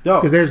failure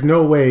because there's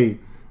no way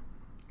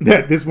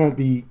that this won't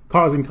be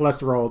causing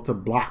cholesterol to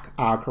block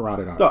our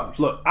carotid arteries.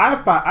 Look,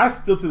 I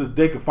still to this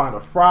day can find a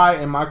fry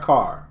in my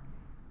car.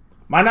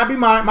 Might not be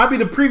mine. Might be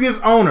the previous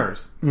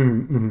owners.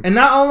 And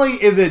not only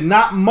is it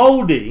not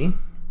moldy,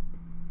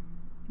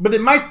 but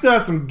it might still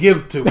have some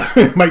give to it.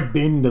 It might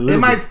bend a little bit. It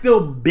might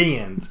still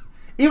bend.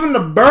 Even the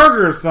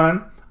burgers,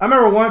 son. I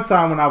remember one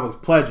time when I was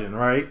pledging,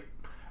 right?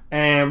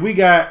 And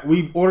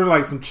we ordered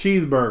like some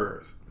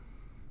cheeseburgers.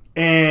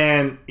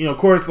 And, you know, of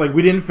course, like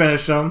we didn't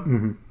finish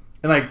them.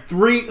 And like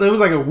it was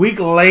like a week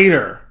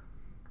later,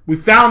 we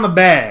found the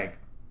bag.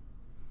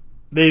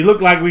 They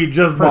looked like we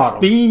just bought them.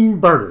 Pristine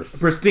burgers.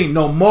 Pristine.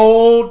 No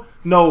mold.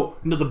 No,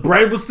 the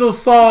bread was still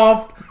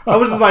soft. I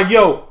was just like,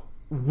 yo,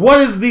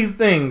 what is these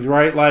things,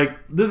 right? Like,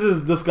 this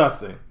is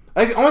disgusting.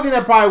 Actually, the only thing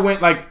that probably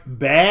went like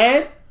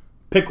bad,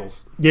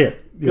 pickles. Yeah.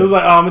 It was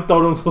like, oh, I'm going to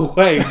throw those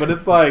away. But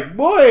it's like,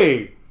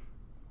 boy,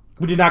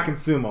 we did not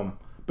consume them.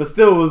 But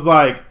still, it was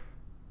like,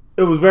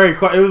 it was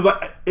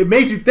like, it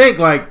made you think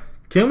like,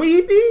 can we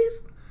eat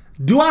these?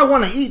 Do I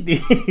want to eat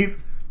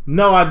these?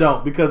 No, I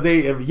don't, because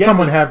they have yet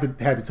someone had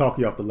to talk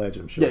you off the ledge,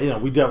 I'm sure. Yeah, you know,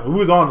 we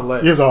was on the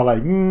ledge. It was all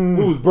like,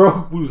 we was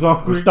broke, we was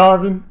hungry, we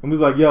starving, and we was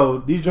like, yo,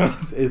 these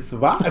joints is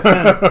surviving,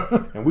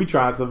 and we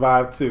try to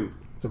survive too.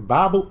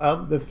 Survival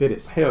of the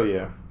fittest. Hell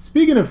yeah.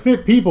 Speaking of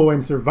fit people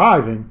and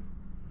surviving,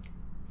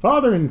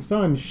 father and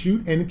son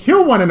shoot and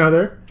kill one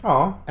another.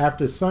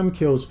 After son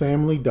kills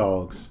family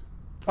dogs.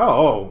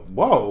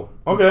 Whoa,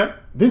 okay.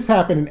 This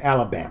happened in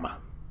Alabama.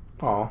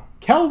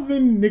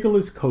 Kelvin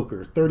Nicholas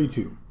Coker,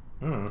 32.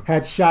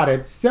 Had shot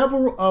at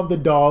several of the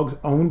dogs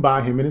owned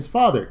by him and his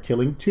father,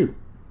 killing 2.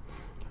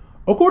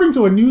 According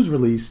to a news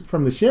release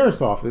from the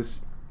sheriff's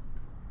office,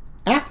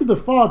 after the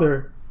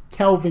father,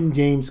 Kelvin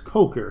James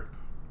Coker,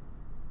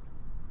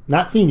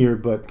 not senior,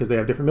 but because they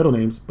have different middle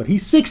names, but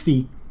he's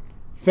 60,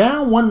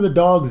 found one of the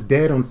dogs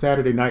dead on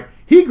Saturday night,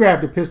 he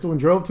grabbed a pistol and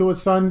drove to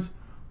his son's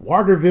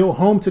Wargerville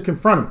home to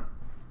confront him.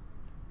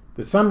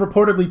 The son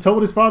reportedly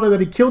told his father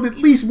that he killed at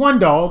least one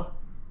dog,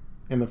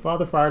 and the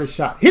father fired a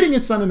shot, hitting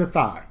his son in the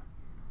thigh.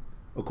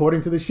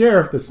 According to the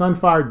sheriff, the son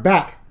fired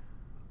back,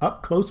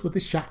 up close with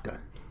his shotgun.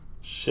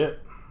 Shit.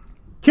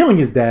 Killing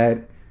his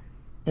dad,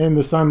 and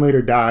the son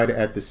later died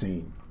at the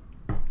scene.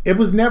 It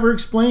was never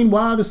explained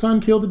why the son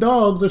killed the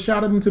dogs or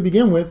shot at them to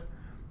begin with,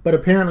 but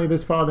apparently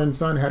this father and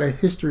son had a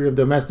history of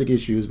domestic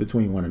issues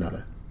between one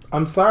another.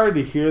 I'm sorry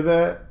to hear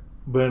that,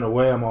 but in a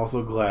way I'm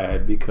also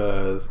glad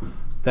because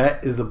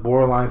that is a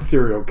borderline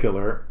serial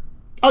killer.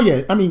 Oh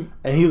yeah, I mean...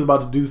 And he was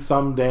about to do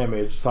some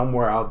damage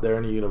somewhere out there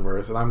in the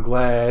universe, and I'm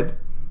glad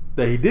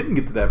that he didn't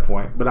get to that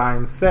point, but I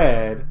am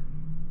sad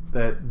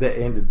that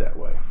ended that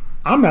way.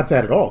 I'm not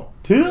sad at all.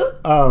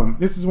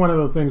 This is one of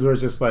those things where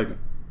it's just like,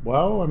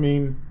 well, I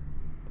mean,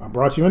 I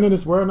brought you into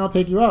this world and I'll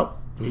take you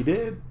out. He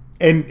did.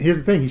 And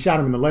here's the thing, he shot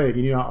him in the leg.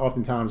 And you know,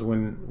 oftentimes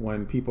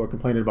when people are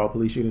complaining about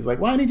police shootings, like,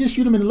 why didn't he just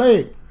shoot him in the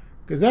leg?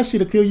 Because that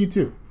shit'll kill you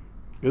too.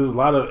 There's a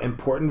lot of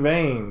important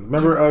veins.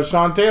 Remember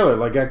Sean Taylor,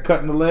 like, got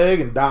cut in the leg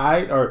and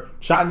died, or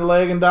shot in the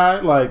leg and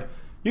died? Like,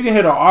 you can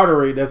hit an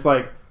artery that's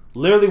like,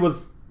 literally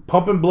was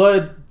pumping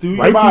blood through your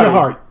body. Right to your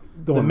heart.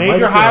 The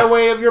major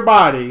highway of your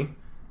body,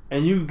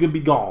 and you could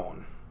be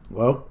gone.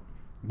 Well,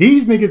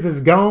 these niggas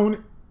is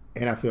gone,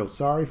 and I feel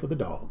sorry for the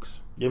dogs.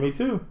 Yeah, me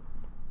too.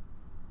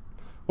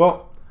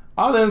 Well,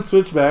 I'll then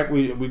switch back.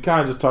 We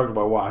kind of just talked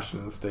about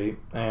Washington State,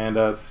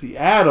 and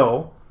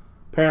Seattle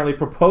apparently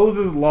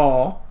proposes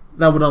law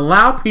that would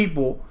allow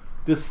people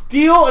to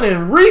steal and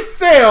then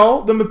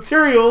resell the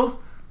materials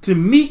to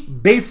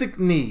meet basic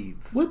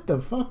needs. What the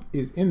fuck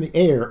is in the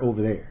air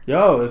over there?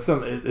 Yo, it's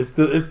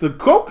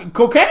the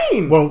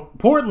cocaine. Well,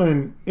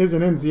 Portland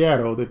isn't in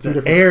Seattle. The two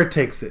different air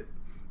takes it.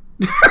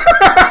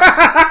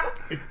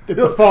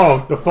 the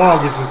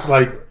fog is just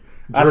like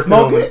I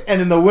smoke it, and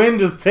then the wind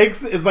just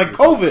takes it. It's like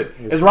COVID.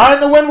 It's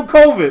riding the wind with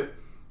COVID.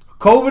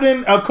 COVID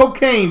and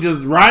cocaine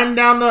just riding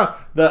down the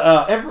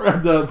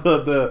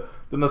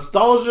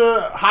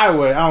nostalgia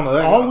highway. I don't know.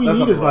 All we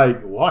need is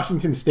like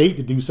Washington State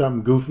to do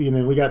something goofy, and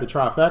then we got the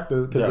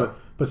trifecta because the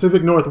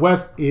Pacific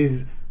Northwest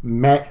is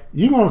mad.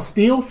 You gonna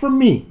steal from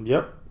me?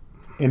 Yep.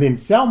 And then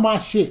sell my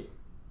shit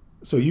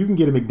so you can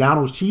get a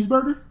McDonald's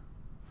cheeseburger?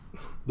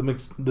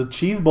 The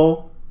cheese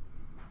bowl.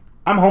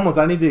 I'm homeless.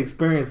 I need to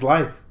experience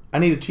life. I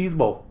need a cheese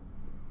bowl.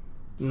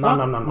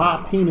 No.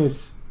 My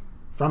penis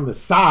from the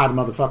side,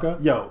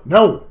 motherfucker. Yo.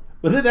 No.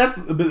 But then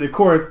of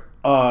course,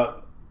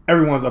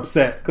 everyone's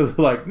upset because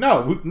like,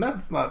 no,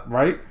 that's not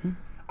right.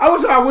 I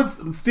wish I would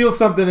steal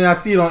something and I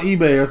see it on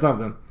eBay or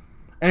something,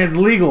 and it's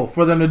legal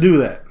for them to do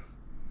that.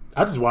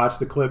 I just watched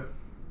the clip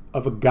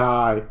of a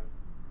guy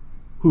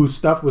whose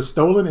stuff was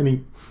stolen,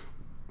 and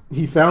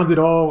he found it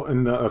all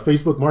in the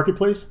Facebook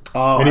Marketplace.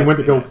 Oh, and he went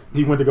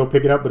to go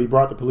pick it up, but he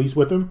brought the police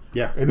with him.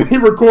 Yeah, and then he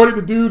recorded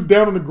the dudes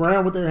down on the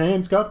ground with their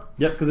hands cuffed.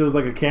 Yep, because it was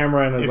like a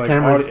camera and it was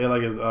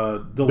like his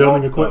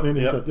building equipment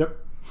and yep. stuff. Yep.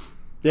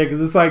 Yeah,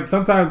 because it's like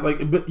sometimes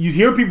but you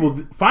hear people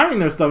finding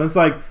their stuff. And it's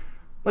like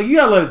you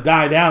gotta let it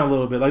die down a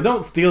little bit. Like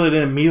don't steal it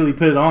and immediately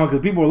put it on because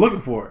people are looking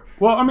for it.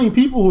 Well, I mean,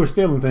 people who are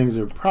stealing things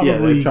are probably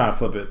they're trying to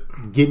flip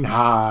it, getting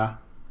high,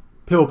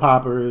 pill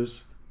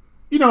poppers.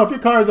 You know, if your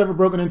car is ever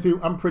broken into,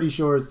 I'm pretty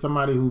sure it's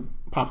somebody who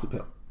pops a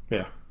pill.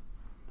 Yeah.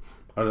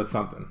 Or there's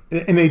something.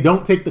 And they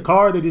don't take the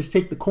car, they just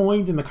take the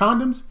coins and the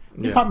condoms.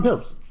 They're popping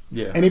pills.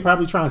 Yeah. And they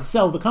probably try and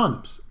sell the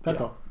condoms.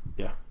 That's all.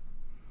 Yeah.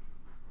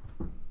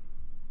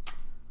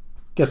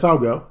 Guess I'll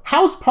go.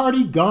 House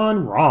party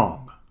gone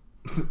wrong.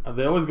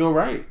 They always go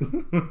right.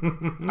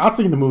 I've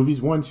seen the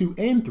movies 1, 2,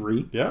 and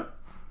 3. Yeah.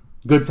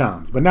 Good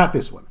times, but not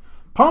this one.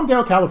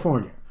 Palmdale,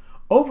 California.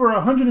 Over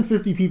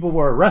 150 people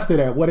were arrested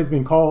at what has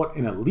been called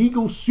an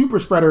illegal super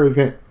spreader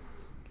event.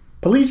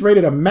 Police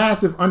raided a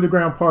massive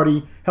underground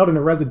party held in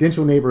a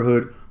residential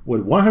neighborhood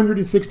with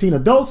 116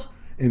 adults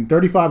and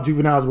 35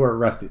 juveniles were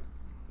arrested.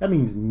 That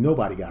means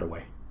nobody got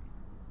away.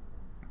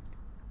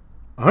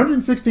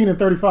 116 and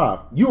 35.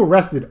 You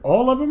arrested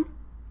all of them?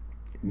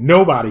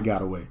 Nobody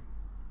got away.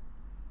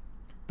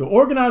 The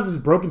organizers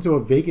broke into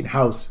a vacant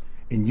house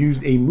and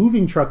used a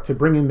moving truck to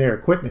bring in their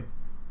equipment.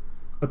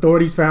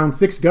 Authorities found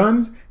 6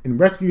 guns and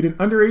rescued an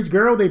underage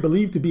girl they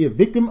believed to be a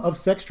victim of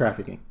sex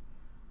trafficking.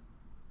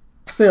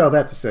 I say all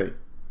that to say,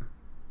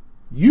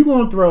 you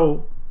gonna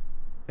throw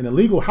an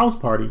illegal house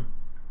party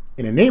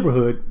in a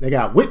neighborhood that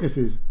got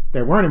witnesses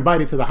that weren't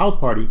invited to the house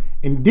party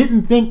and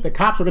didn't think the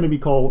cops were gonna be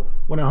called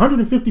when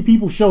 150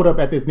 people showed up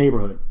at this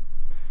neighborhood.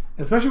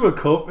 Especially with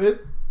COVID,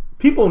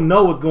 people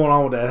know what's going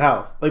on with that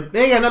house. Like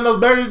they ain't got nothing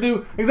else better to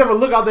do except for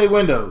look out their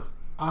windows.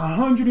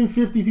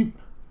 150 people.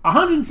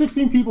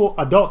 116 people,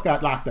 adults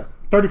got locked up.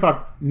 35,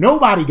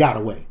 nobody got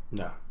away.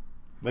 No.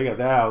 They got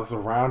that house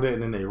surrounded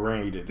and then they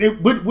raided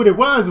it. What it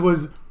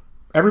was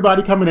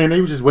everybody coming in, they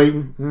were just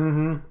waiting.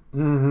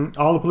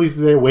 All the police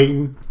is there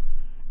waiting.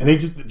 And they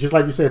just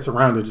like you said,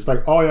 surrounded. Just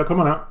like, oh yeah, come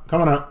on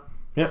out.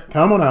 Yep.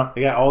 Come on out.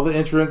 They got all the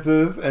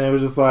entrances and it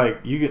was just like,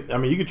 you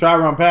could try to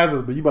run past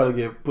us, but you about to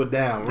get put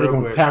down. They're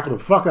going to tackle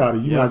the fuck out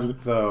of you. Yep.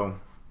 So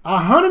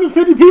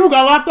 150 people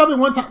got locked up at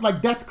one time.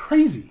 Like, that's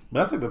crazy.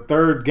 That's like the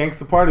third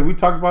gangster party we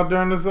talked about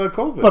during this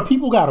COVID. But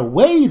people got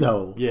away,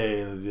 though. Yeah,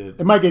 they did.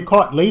 It might get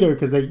caught later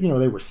because they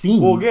were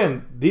seen. Well,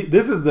 again,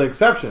 this is the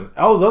exception.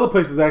 All those other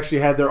places actually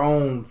had their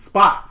own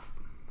spots.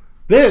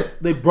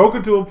 They broke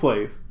into a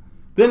place,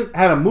 then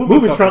had a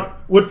moving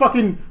truck with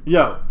fucking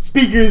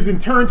speakers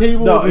and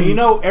turntables.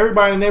 No, and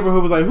everybody in the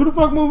neighborhood was like, "Who the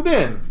fuck moved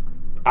in?"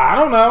 I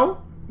don't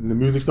know. And the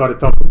music started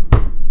thumping.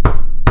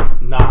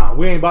 Nah,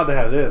 we ain't about to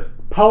have this.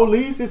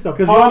 Police, it's a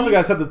party. Because you also got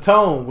to set the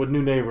tone with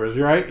new neighbors,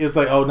 right? It's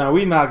like, oh, now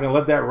we not going to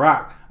let that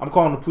rock. I'm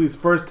calling the police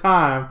first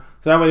time,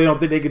 so that way they don't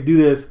think they could do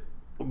this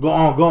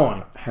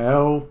going.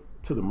 Hell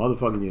to the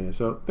motherfucking yeah.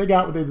 So they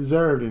got what they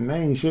deserved, and they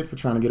ain't shit for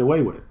trying to get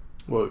away with it.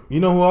 Well, you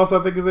know who else I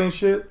think is ain't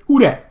shit? Who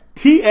that?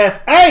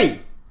 TSA!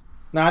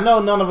 Now, I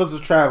know none of us is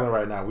traveling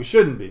right now. We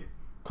shouldn't be.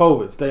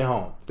 COVID, stay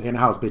home. Stay in the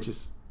house,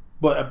 bitches.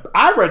 But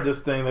I read this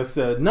thing that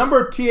said,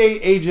 number of TA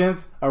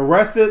agents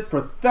arrested for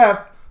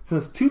theft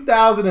since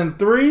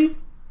 2003,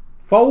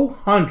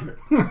 400.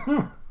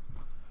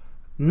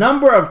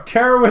 Number of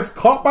terrorists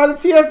caught by the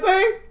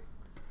TSA?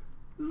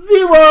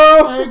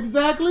 0.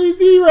 Exactly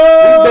 0.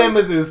 These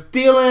demons is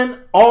stealing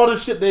all the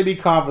shit they be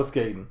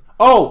confiscating.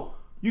 Oh,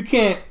 you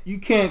can't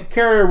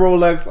carry a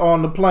Rolex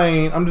on the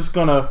plane. I'm just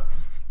gonna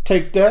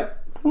take that.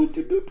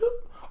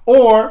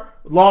 Or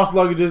lost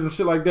luggages and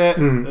shit like that,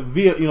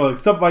 via like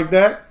stuff like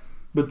that.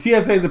 But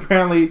TSA is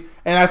apparently,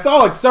 and I saw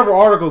like several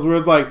articles where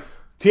it's like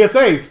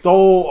TSA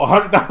stole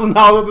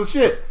 $100,000 worth of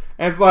shit,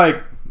 and it's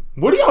like,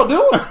 what are y'all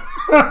doing?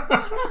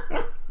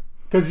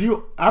 Because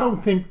I don't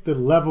think the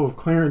level of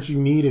clearance you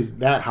need is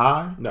that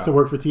high to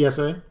work for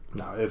TSA.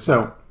 No, it's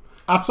so. not.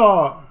 I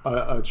saw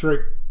a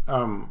trick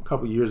a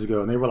couple years ago,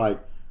 and they were like,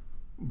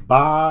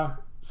 buy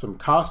some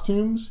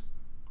costumes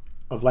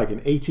of like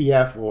an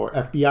ATF or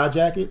FBI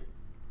jacket,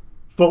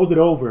 fold it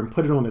over and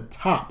put it on the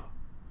top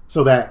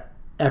so that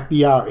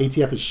FBI or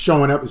ATF is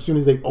showing up as soon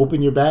as they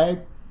open your bag.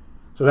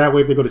 So that way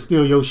if they go to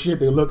steal your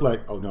shit, they look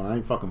like, oh no, I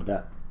ain't fucking with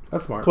that.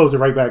 That's smart. Close it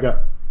right back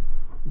up.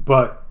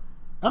 But,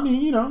 I mean,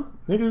 you know,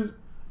 niggas...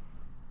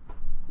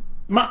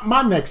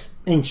 My next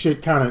ain't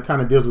shit kind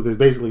of deals with this.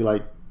 Basically,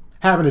 like,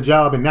 having a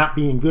job and not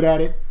being good at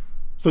it.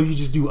 So you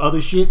just do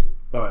other shit.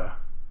 Oh, yeah.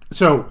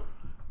 So,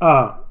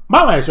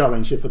 my last y'all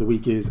ain't shit for the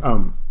week is,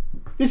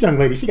 this young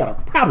lady, she got a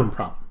problem.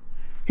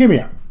 Hear me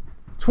out.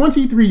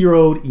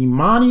 23-year-old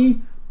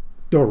Imani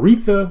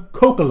Doretha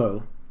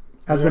Kokolo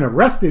has been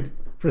arrested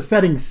for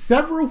setting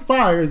several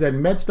fires at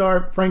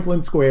MedStar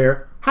Franklin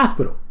Square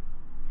Hospital.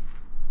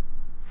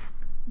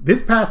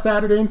 This past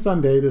Saturday and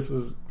Sunday, this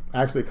was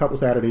actually a couple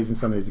Saturdays and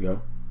Sundays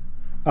ago.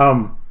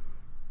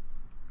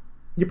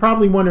 You're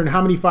probably wondering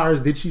how many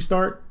fires did she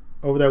start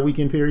over that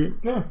weekend period?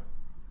 Yeah.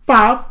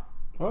 5.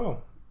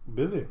 Oh,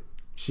 busy.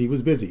 She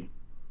was busy.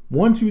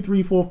 1, 2,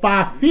 3, 4,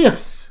 5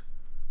 fifths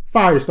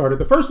fire started.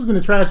 The first was in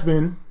a trash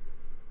bin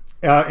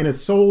in a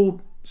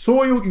soiled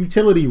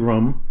utility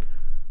room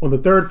on the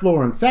 3rd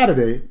floor on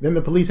Saturday. Then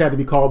the police had to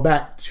be called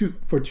back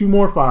for 2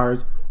 more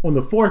fires on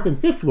the 4th and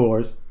 5th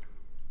floors.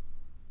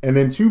 And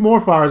then 2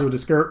 more fires were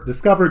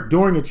discovered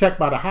during a check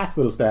by the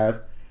hospital staff.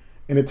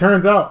 And it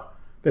turns out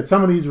that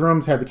some of these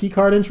rooms had the key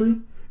card entry.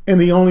 And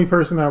the only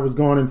person that was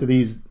going into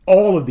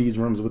all of these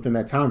rooms within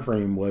that time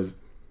frame was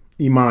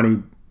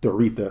Imani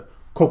Doretha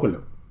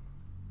Kokolo.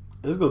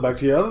 This goes back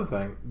to your other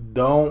thing.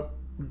 Don't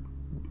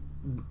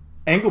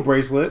ankle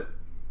bracelet.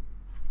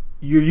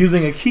 You're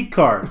using a key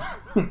card.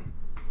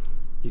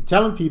 You're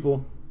telling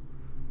people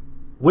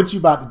what you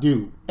about to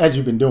do as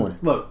you've been doing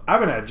it. Look,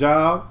 I've been at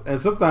jobs, and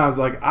sometimes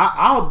like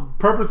I'll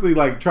purposely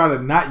like try to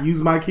not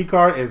use my key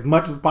card as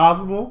much as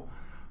possible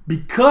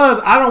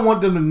because I don't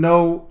want them to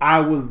know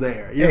I was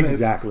there. You know?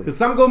 Exactly. If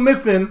something go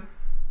missing,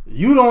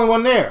 you the only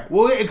one there.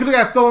 Well, it could have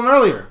got stolen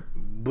earlier,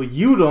 but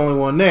you the only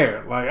one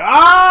there. Like,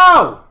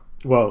 oh!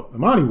 Well,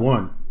 Imani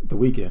won the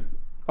weekend.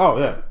 Oh,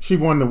 yeah. She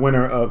won the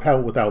winner of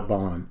Hell Without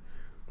Bond,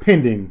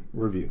 pending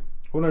review.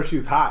 I wonder if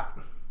she's hot.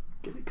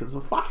 Because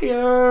of fire.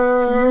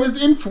 She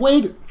was in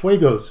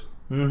Fuegos.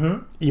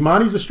 Mm-hmm.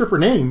 Imani's a stripper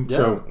name, Yeah,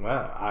 so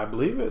well, I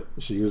believe it.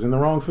 she was in the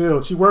wrong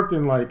field. She worked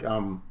in like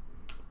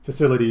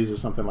facilities or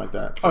something like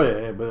that. So. Oh,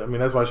 yeah, but I mean,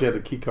 that's why she had the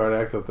key card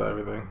access to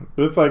everything.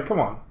 But it's like, come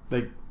on.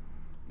 They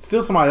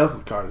steal somebody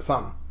else's card or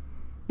something.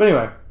 But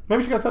anyway,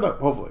 maybe she got set up,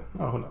 hopefully.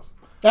 Oh, who knows?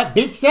 That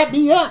bitch set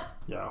me up.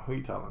 Yeah, who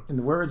you telling? In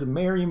the words of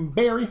Marion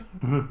Barry.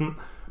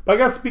 But I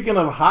guess speaking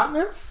of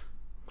hotness,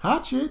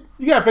 Hot shit.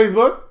 you got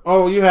Facebook.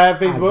 Oh, you have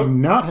Facebook. I do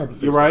not have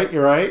the Facebook.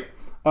 You're right.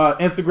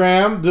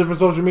 Instagram, different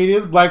social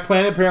medias. Black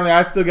Planet. Apparently,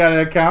 I still got an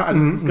account. I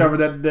just discovered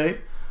that today.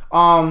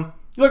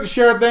 You like to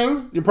share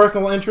things, your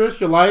personal interests,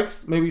 your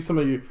likes, maybe some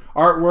of your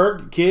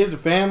artwork, your kids, your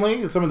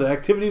family, some of the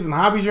activities and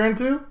hobbies you're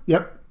into.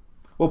 Yep.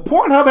 Well,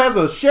 Pornhub has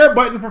a share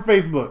button for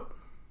Facebook.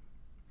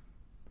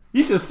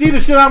 You should see the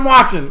shit I'm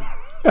watching.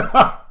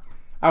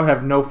 I would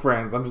have no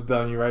friends. I'm just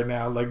telling you right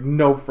now. Like,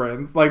 no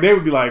friends. Like, they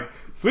would be like,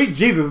 sweet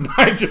Jesus,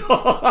 Nigel.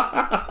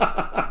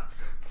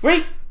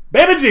 Sweet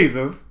baby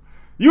Jesus.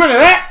 You into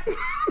that?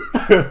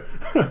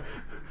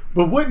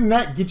 But wouldn't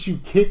that get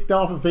you kicked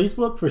off of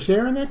Facebook for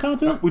sharing that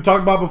content? We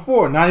talked about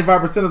before,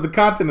 95% of the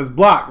content is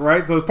blocked,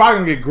 right? So it's probably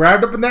going to get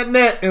grabbed up in that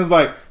net and it's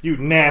like, you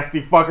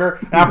nasty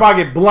fucker. And I'll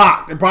probably get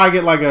blocked and probably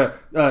get like a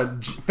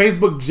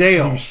Facebook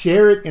jail. You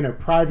share it in a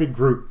private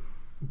group,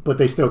 but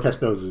they still catch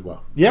those as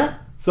well. Yeah.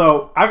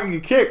 So I can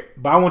get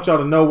kicked, but I want y'all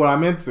to know what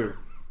I'm into.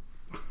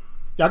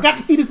 Y'all got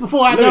to see this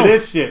before I Look know. at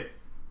this shit.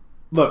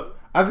 Look,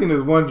 I seen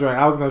this one joint.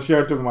 I was going to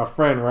share it with my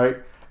friend, right?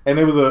 And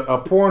it was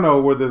a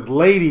porno where this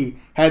lady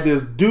had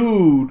this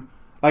dude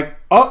like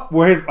up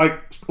where his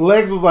like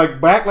legs was like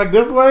back like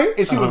this way,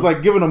 and she was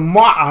like giving him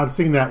mop. I've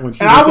seen that one.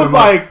 And I was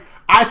like,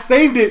 I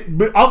saved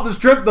it off the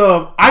strip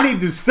of I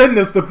need to send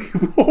this to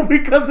people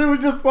because it was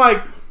just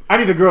like I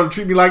need a girl to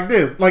treat me like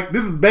this. Like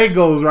this is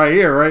bagels right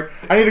here, right?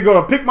 I need a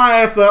girl to pick my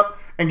ass up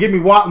and give me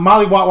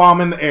Molly Watt while I'm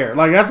in the air.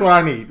 Like that's what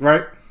I need,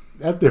 right?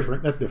 That's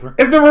different. That's different.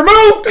 It's been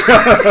removed.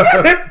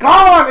 It's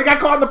gone. It got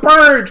caught in the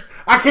purge.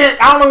 I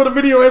don't know what the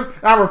video is.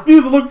 And I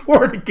refuse to look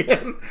for it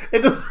again.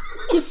 It just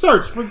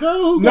search for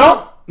girl.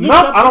 Nope.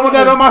 I don't want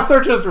that on my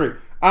search history.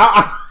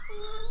 I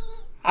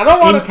don't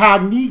want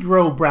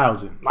incognito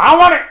browsing. I don't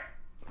want it.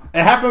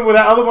 It happened when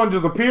that other one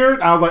just appeared.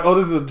 I was like, oh,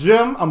 this is a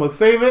gem. I'm gonna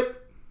save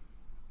it.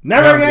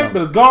 Never again,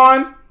 but it's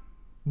gone.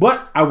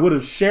 But I would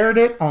have shared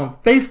it on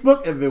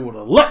Facebook if it would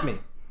have let me.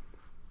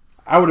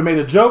 I would have made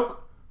a joke.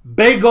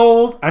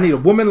 Bagels, I need a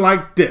woman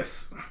like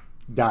this.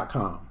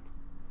 .com.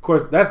 Of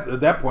course, that's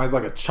at that point, it's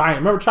like a China.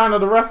 Remember China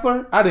the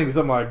wrestler? I think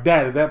something like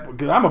that at that point,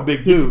 because I'm a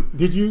big dude.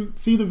 Did you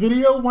see the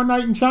video One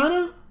Night in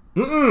China?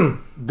 Mm-mm.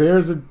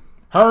 There's her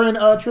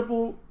and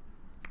Triple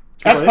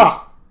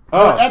X-Pac.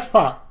 Oh.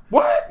 X-Pac.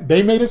 What?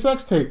 They made a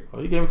sex tape.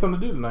 Well, you gave me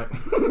something to do tonight.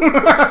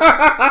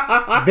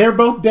 They're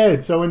both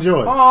dead, so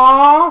enjoy.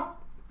 Aww.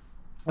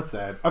 That's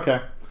sad.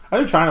 Okay. I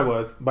knew China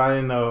was, but I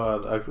didn't know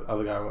the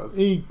other guy was.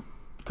 He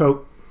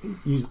coke.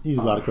 He used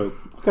a lot of coke.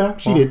 Okay.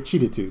 She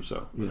did too,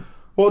 so yeah.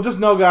 Well, just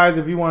know, guys,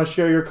 if you want to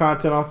share your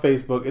content on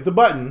Facebook, it's a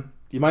button.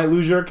 You might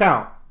lose your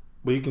account,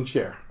 but you can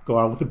share. Go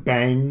out with a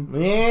bang.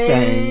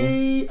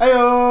 Bang.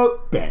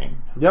 Ayo. Bang.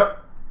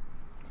 Yep.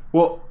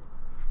 Well,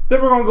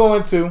 then we're going to go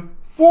into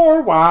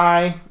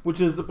 4Y,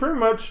 which is pretty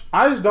much,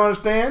 I just don't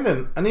understand,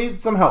 and I need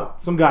some help,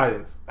 some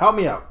guidance. Help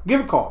me out.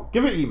 Give a call.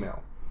 Give an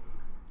email.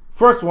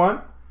 First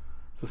one,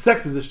 it's a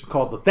sex position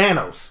called the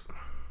Thanos.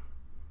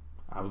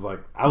 I was like,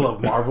 I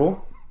love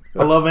Marvel.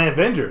 I love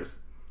Avengers.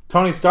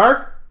 Tony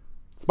Stark,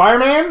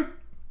 Spider-Man.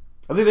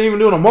 I think they're even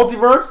doing a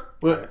multiverse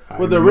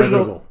with the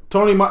original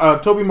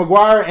Tobey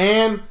Maguire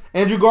and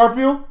Andrew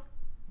Garfield.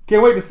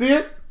 Can't wait to see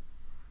it.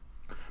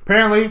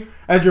 Apparently,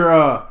 as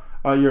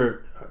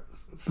you're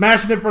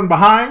smashing it from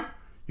behind,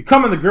 you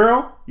come in the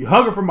girl, you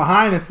hug her from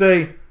behind and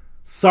say,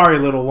 "Sorry,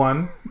 little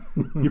one."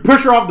 You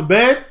push her off the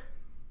bed.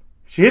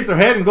 She hits her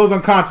head and goes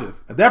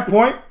unconscious. At that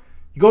point,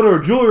 you go to her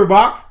jewelry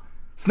box,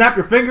 snap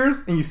your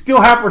fingers, and you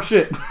steal half her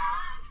shit.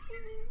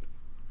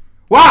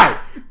 Why?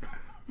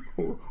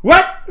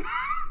 What?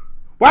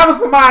 Why would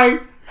somebody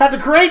have to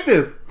create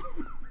this?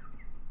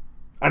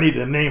 I need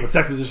to name a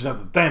sex position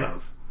after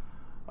Thanos.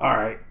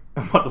 Alright.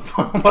 I'm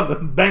about to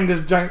bang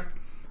this joint.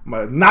 I'm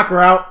going to knock her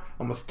out.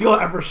 I'm going to steal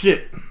half her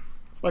shit.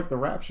 It's like the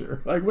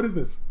Rapture. Like, what is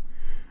this?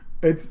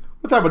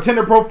 What type of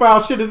Tinder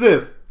profile shit is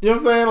this? You know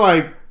what I'm saying?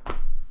 Like,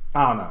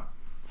 I don't know.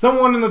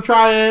 Someone in the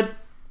triad,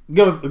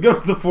 give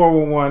us a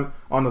 411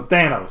 on the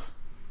Thanos,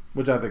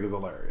 which I think is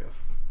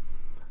hilarious.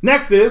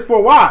 Next is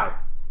 4Y.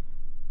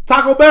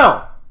 Taco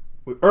Bell.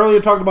 We earlier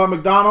talked about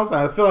McDonald's.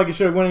 I feel like it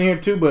should have went in here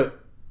too, but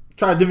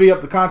try to divvy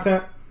up the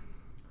content.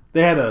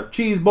 They had a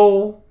cheese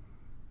bowl.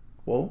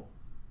 Well,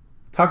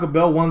 Taco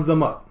Bell ones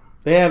them up.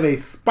 They have a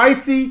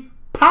spicy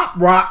Pop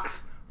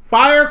Rocks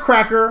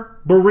firecracker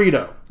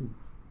burrito.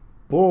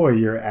 Boy,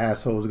 your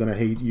asshole's gonna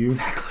hate you.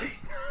 Exactly.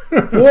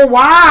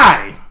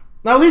 4Y.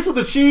 Now, at least with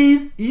the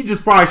cheese, you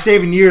just probably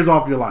shaving years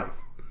off your life.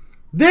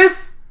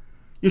 This,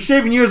 you're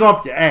shaving years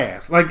off your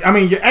ass. Like, I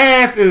mean, your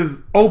ass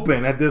is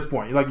open at this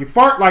point. Like, you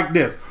fart like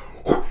this.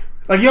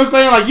 Like, you know what I'm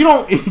saying? Like, you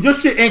don't, your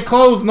shit ain't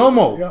closed no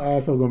more. Your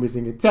asshole gonna be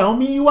singing, "Tell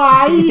me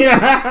why."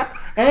 Yeah.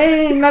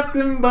 Ain't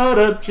nothing but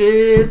a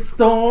shit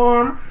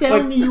storm.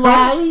 Tell me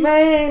why.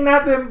 Ain't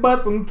nothing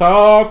but some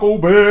Taco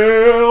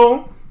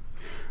Bell.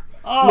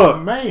 Oh,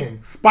 Look, man.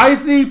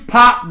 Spicy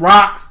Pop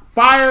Rocks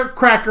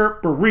firecracker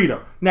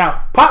burrito.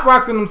 Now, Pop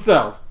Rocks in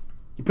themselves,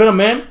 you put them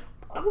in,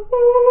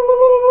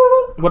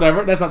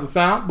 whatever. That's not the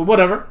sound, but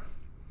whatever.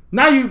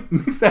 Now you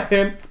mix that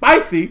in,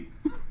 spicy.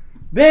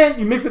 Then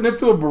you mix it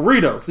into a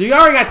burrito. So you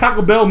already got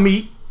Taco Bell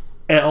meat,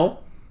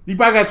 L. You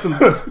probably got some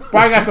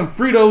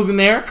Fritos in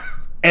there,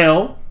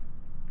 L.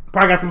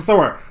 Probably got some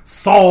sort of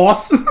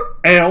sauce,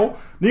 L.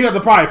 Then you got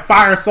the probably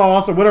fire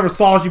sauce or whatever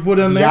sauce you put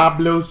in there.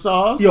 Diablo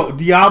sauce. Yo,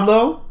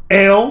 Diablo,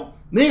 L.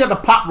 Then you got the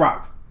Pop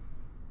Rocks.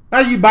 Now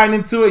you biting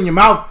into it in your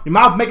mouth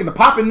making the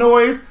popping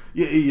noise.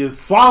 You're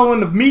swallowing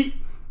the meat,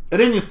 and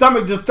then your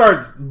stomach just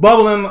starts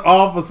bubbling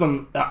off of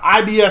some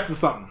IBS or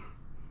something.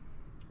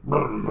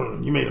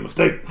 You made a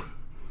mistake.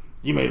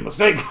 You made a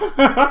mistake.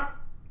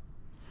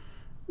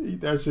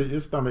 Eat that shit,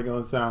 your stomach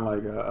gonna sound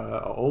like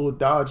a old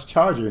Dodge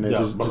Charger, and it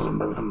just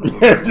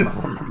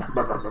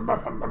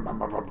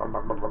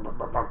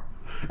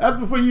that's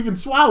before you even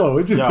swallow.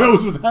 It just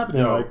knows what's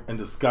happening. Like, and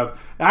disgust.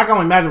 I can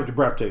only imagine what your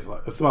breath tastes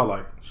like. It smells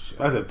like.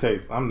 I said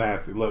taste. I'm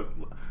nasty. Look,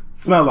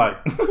 smell like.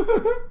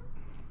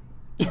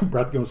 your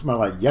breath gonna smell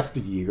like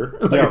yesteryear.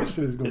 Like, Yo,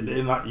 shit is gonna be...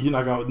 you're not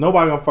gonna.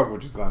 Nobody gonna fuck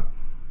with you, son.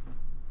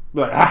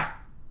 Be like,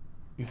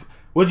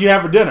 what'd you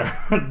have for dinner?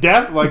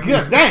 Death? Like,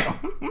 yeah, damn.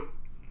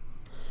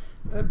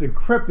 That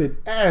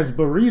decrepit ass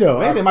burrito.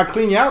 Man, they might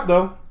clean you out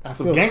though. I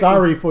feel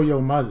sorry for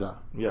your mother.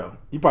 Yo,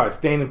 you probably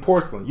stained in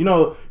porcelain. You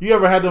know, you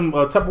ever had them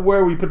Tupperware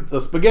where you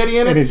put spaghetti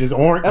in it? And it's just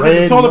orange. That's what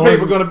your toilet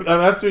paper gonna be.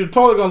 That's what your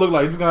toilet gonna look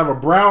like. It's gonna have a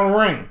brown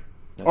ring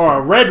or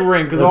a red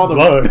ring because all the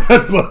blood.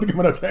 That's blood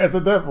coming up fast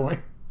at that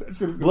point. That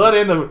shit is blood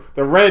in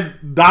the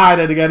red dye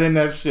that they got in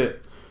that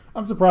shit.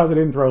 I'm surprised they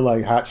didn't throw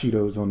like hot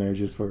Cheetos on there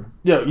just for.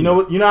 Yo, you know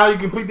what? You know how you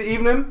complete the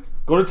evening?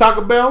 Go to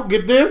Taco Bell,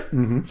 get this,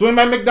 swing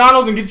by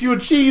McDonald's, and get you a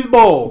cheese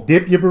bowl.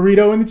 Dip your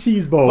burrito in the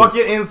cheese bowl. Fuck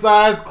your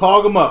insides,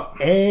 clog them up,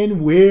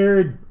 and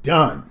we're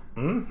done.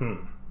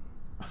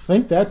 I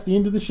think that's the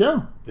end of the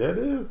show. Yeah, it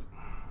is.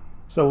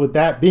 So with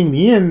that being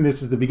the end,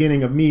 this is the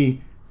beginning of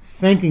me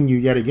thanking you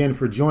yet again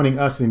for joining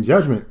us in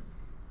judgment.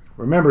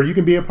 Remember, you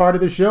can be a part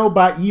of the show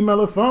by email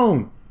or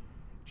phone.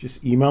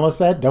 Just email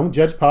us at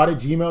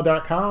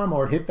don'tjudgepod@gmail.com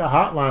or hit the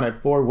hotline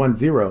at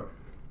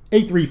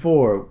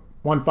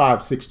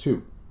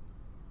 410-834-1562.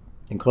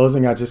 In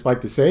closing, I'd just like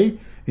to say,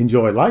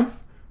 enjoy life.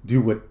 Do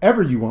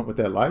whatever you want with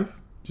that life,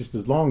 just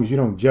as long as you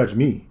don't judge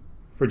me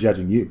for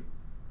judging you.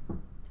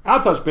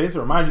 I'll touch base and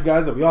remind you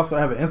guys that we also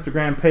have an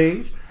Instagram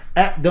page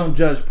at Don't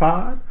Judge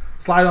Pod.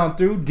 slide on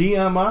through,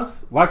 DM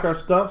us, like our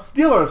stuff,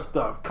 steal our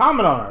stuff,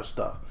 comment on our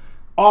stuff.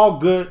 All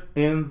good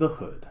in the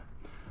hood.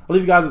 I'll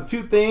leave you guys with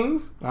 2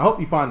 things. I hope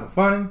you find them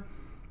funny.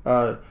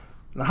 In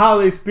the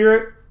holiday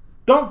spirit,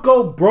 don't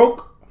go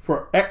broke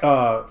for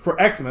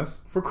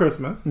Xmas, for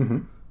Christmas,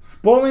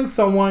 spoiling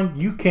someone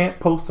you can't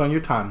post on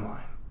your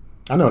timeline.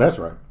 I know that's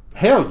right.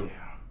 Hell yeah.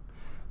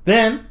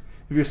 Then,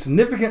 if your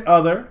significant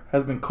other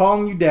has been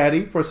calling you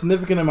daddy for a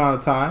significant amount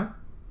of time,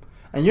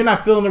 and you're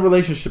not feeling the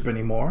relationship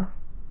anymore,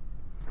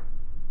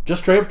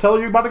 just straight up tell her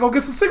you're about to go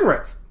get some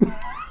cigarettes.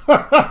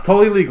 It's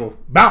totally legal.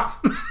 Bounce.